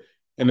were.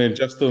 And then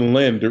Justin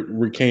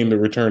Lin came to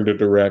return to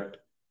direct.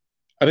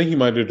 I think he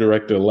might have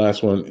directed the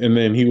last one, and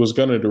then he was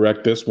going to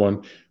direct this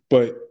one,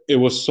 but it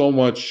was so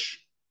much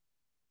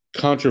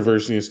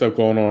controversy and stuff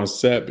going on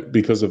set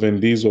because of Vin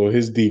Diesel,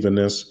 his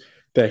divaness,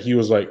 that he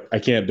was like, I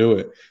can't do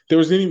it. There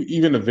was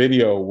even a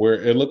video where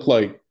it looked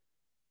like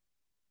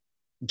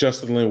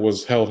Justin Lin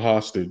was held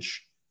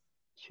hostage.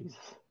 Jesus.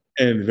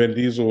 And Vin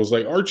Diesel was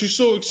like, aren't you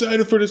so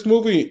excited for this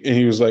movie? And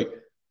he was like,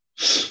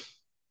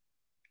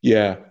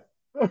 yeah.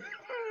 And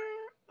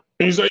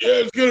he's like, yeah,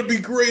 it's going to be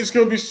great. It's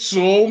going to be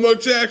so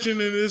much action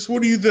in this.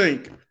 What do you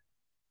think?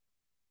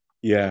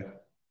 Yeah.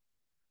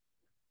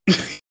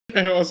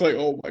 And I was like,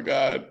 oh my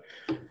God.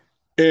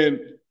 And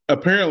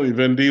apparently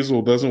Vin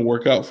Diesel doesn't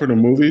work out for the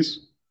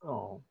movies.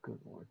 Oh, good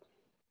lord.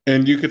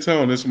 And you could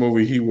tell in this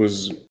movie he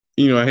was,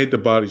 I hate the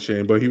body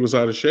shame, but he was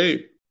out of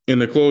shape.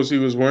 And the clothes he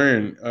was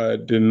wearing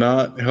did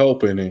not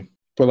help any.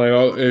 But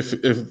like,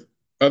 if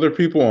other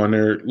people on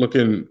there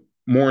looking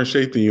more in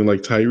shape than you,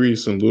 like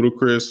Tyrese and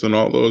Ludacris and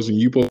all those, and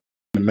you both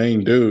the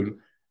main dude,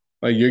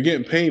 like you're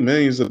getting paid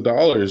millions of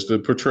dollars to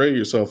portray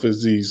yourself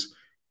as these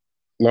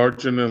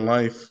larger than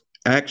life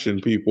action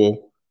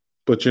people,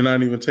 but you're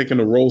not even taking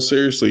the role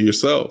seriously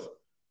yourself.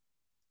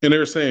 And they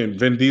were saying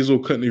Vin Diesel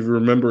couldn't even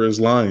remember his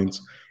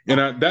lines.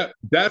 And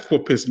that's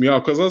what pissed me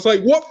off because I was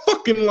like, what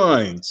fucking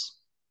lines?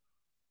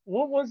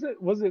 What was it?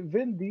 Was it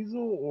Vin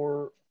Diesel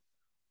or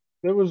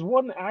there was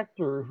one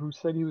actor who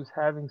said he was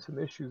having some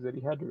issues that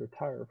he had to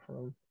retire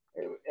from?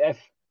 It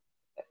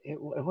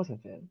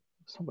wasn't Vin.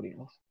 It was somebody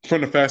else.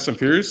 From the Fast and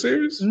Furious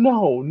series?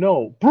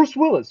 No. Bruce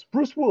Willis.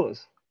 Bruce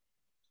Willis.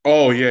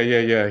 Oh,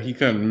 yeah. He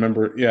couldn't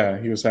remember. Yeah,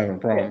 he was having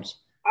Yeah. problems.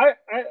 I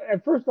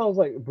at first I was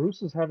like,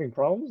 Bruce is having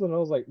problems, and I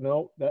was like,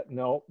 no,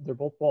 they're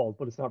both bald,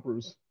 but it's not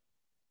Bruce.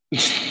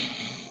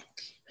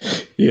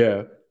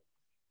 Yeah.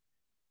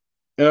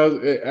 And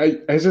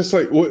I just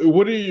like,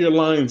 what are your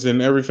lines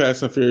in every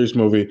Fast and Furious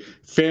movie?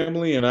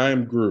 Family and I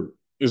am Groot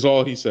is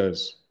all he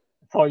says.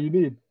 That's all you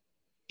need.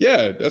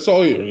 Yeah, that's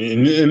all.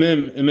 And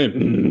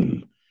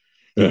then,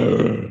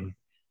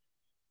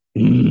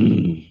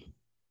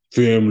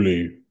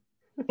 family.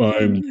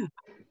 I'm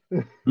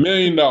 $1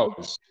 million.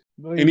 $1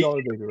 million And he,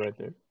 baby right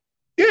there.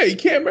 yeah, he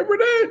can't remember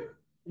that.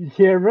 You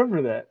can't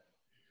remember that.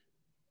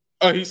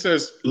 Oh, he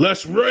says,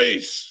 let's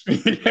race.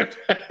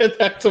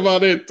 That's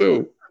about it,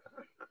 too.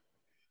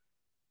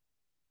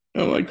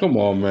 I'm like, come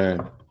on,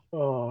 man.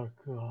 Oh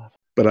god.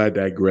 But I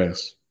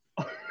digress.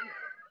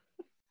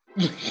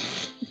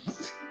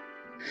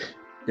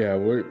 Yeah,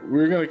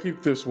 we're gonna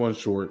keep this one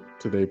short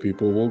today,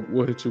 people.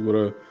 We'll hit you with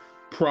a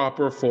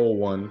proper full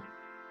one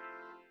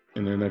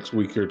in the next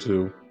week or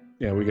two.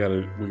 Yeah, we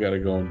gotta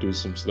go and do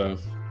some stuff.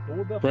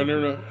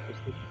 Brendan,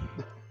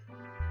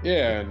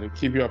 yeah, and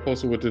keep you up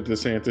posted with the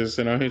DeSantis,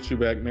 and I'll hit you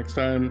back next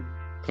time.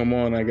 Come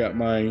on, I got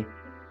my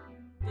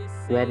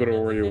Robert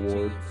Ory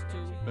Award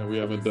that we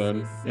haven't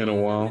done in a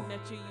while.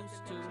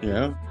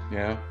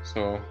 Yeah.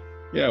 So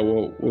yeah,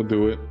 we'll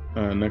do it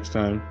next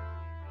time.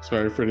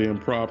 Sorry for the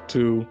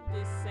impromptu,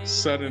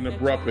 sudden,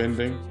 abrupt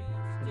ending,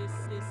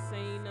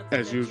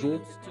 as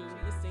usual.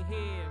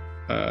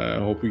 I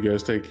hope you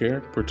guys take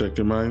care. Protect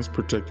your minds,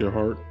 protect your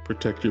heart,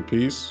 protect your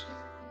peace.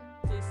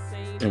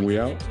 And we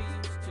out.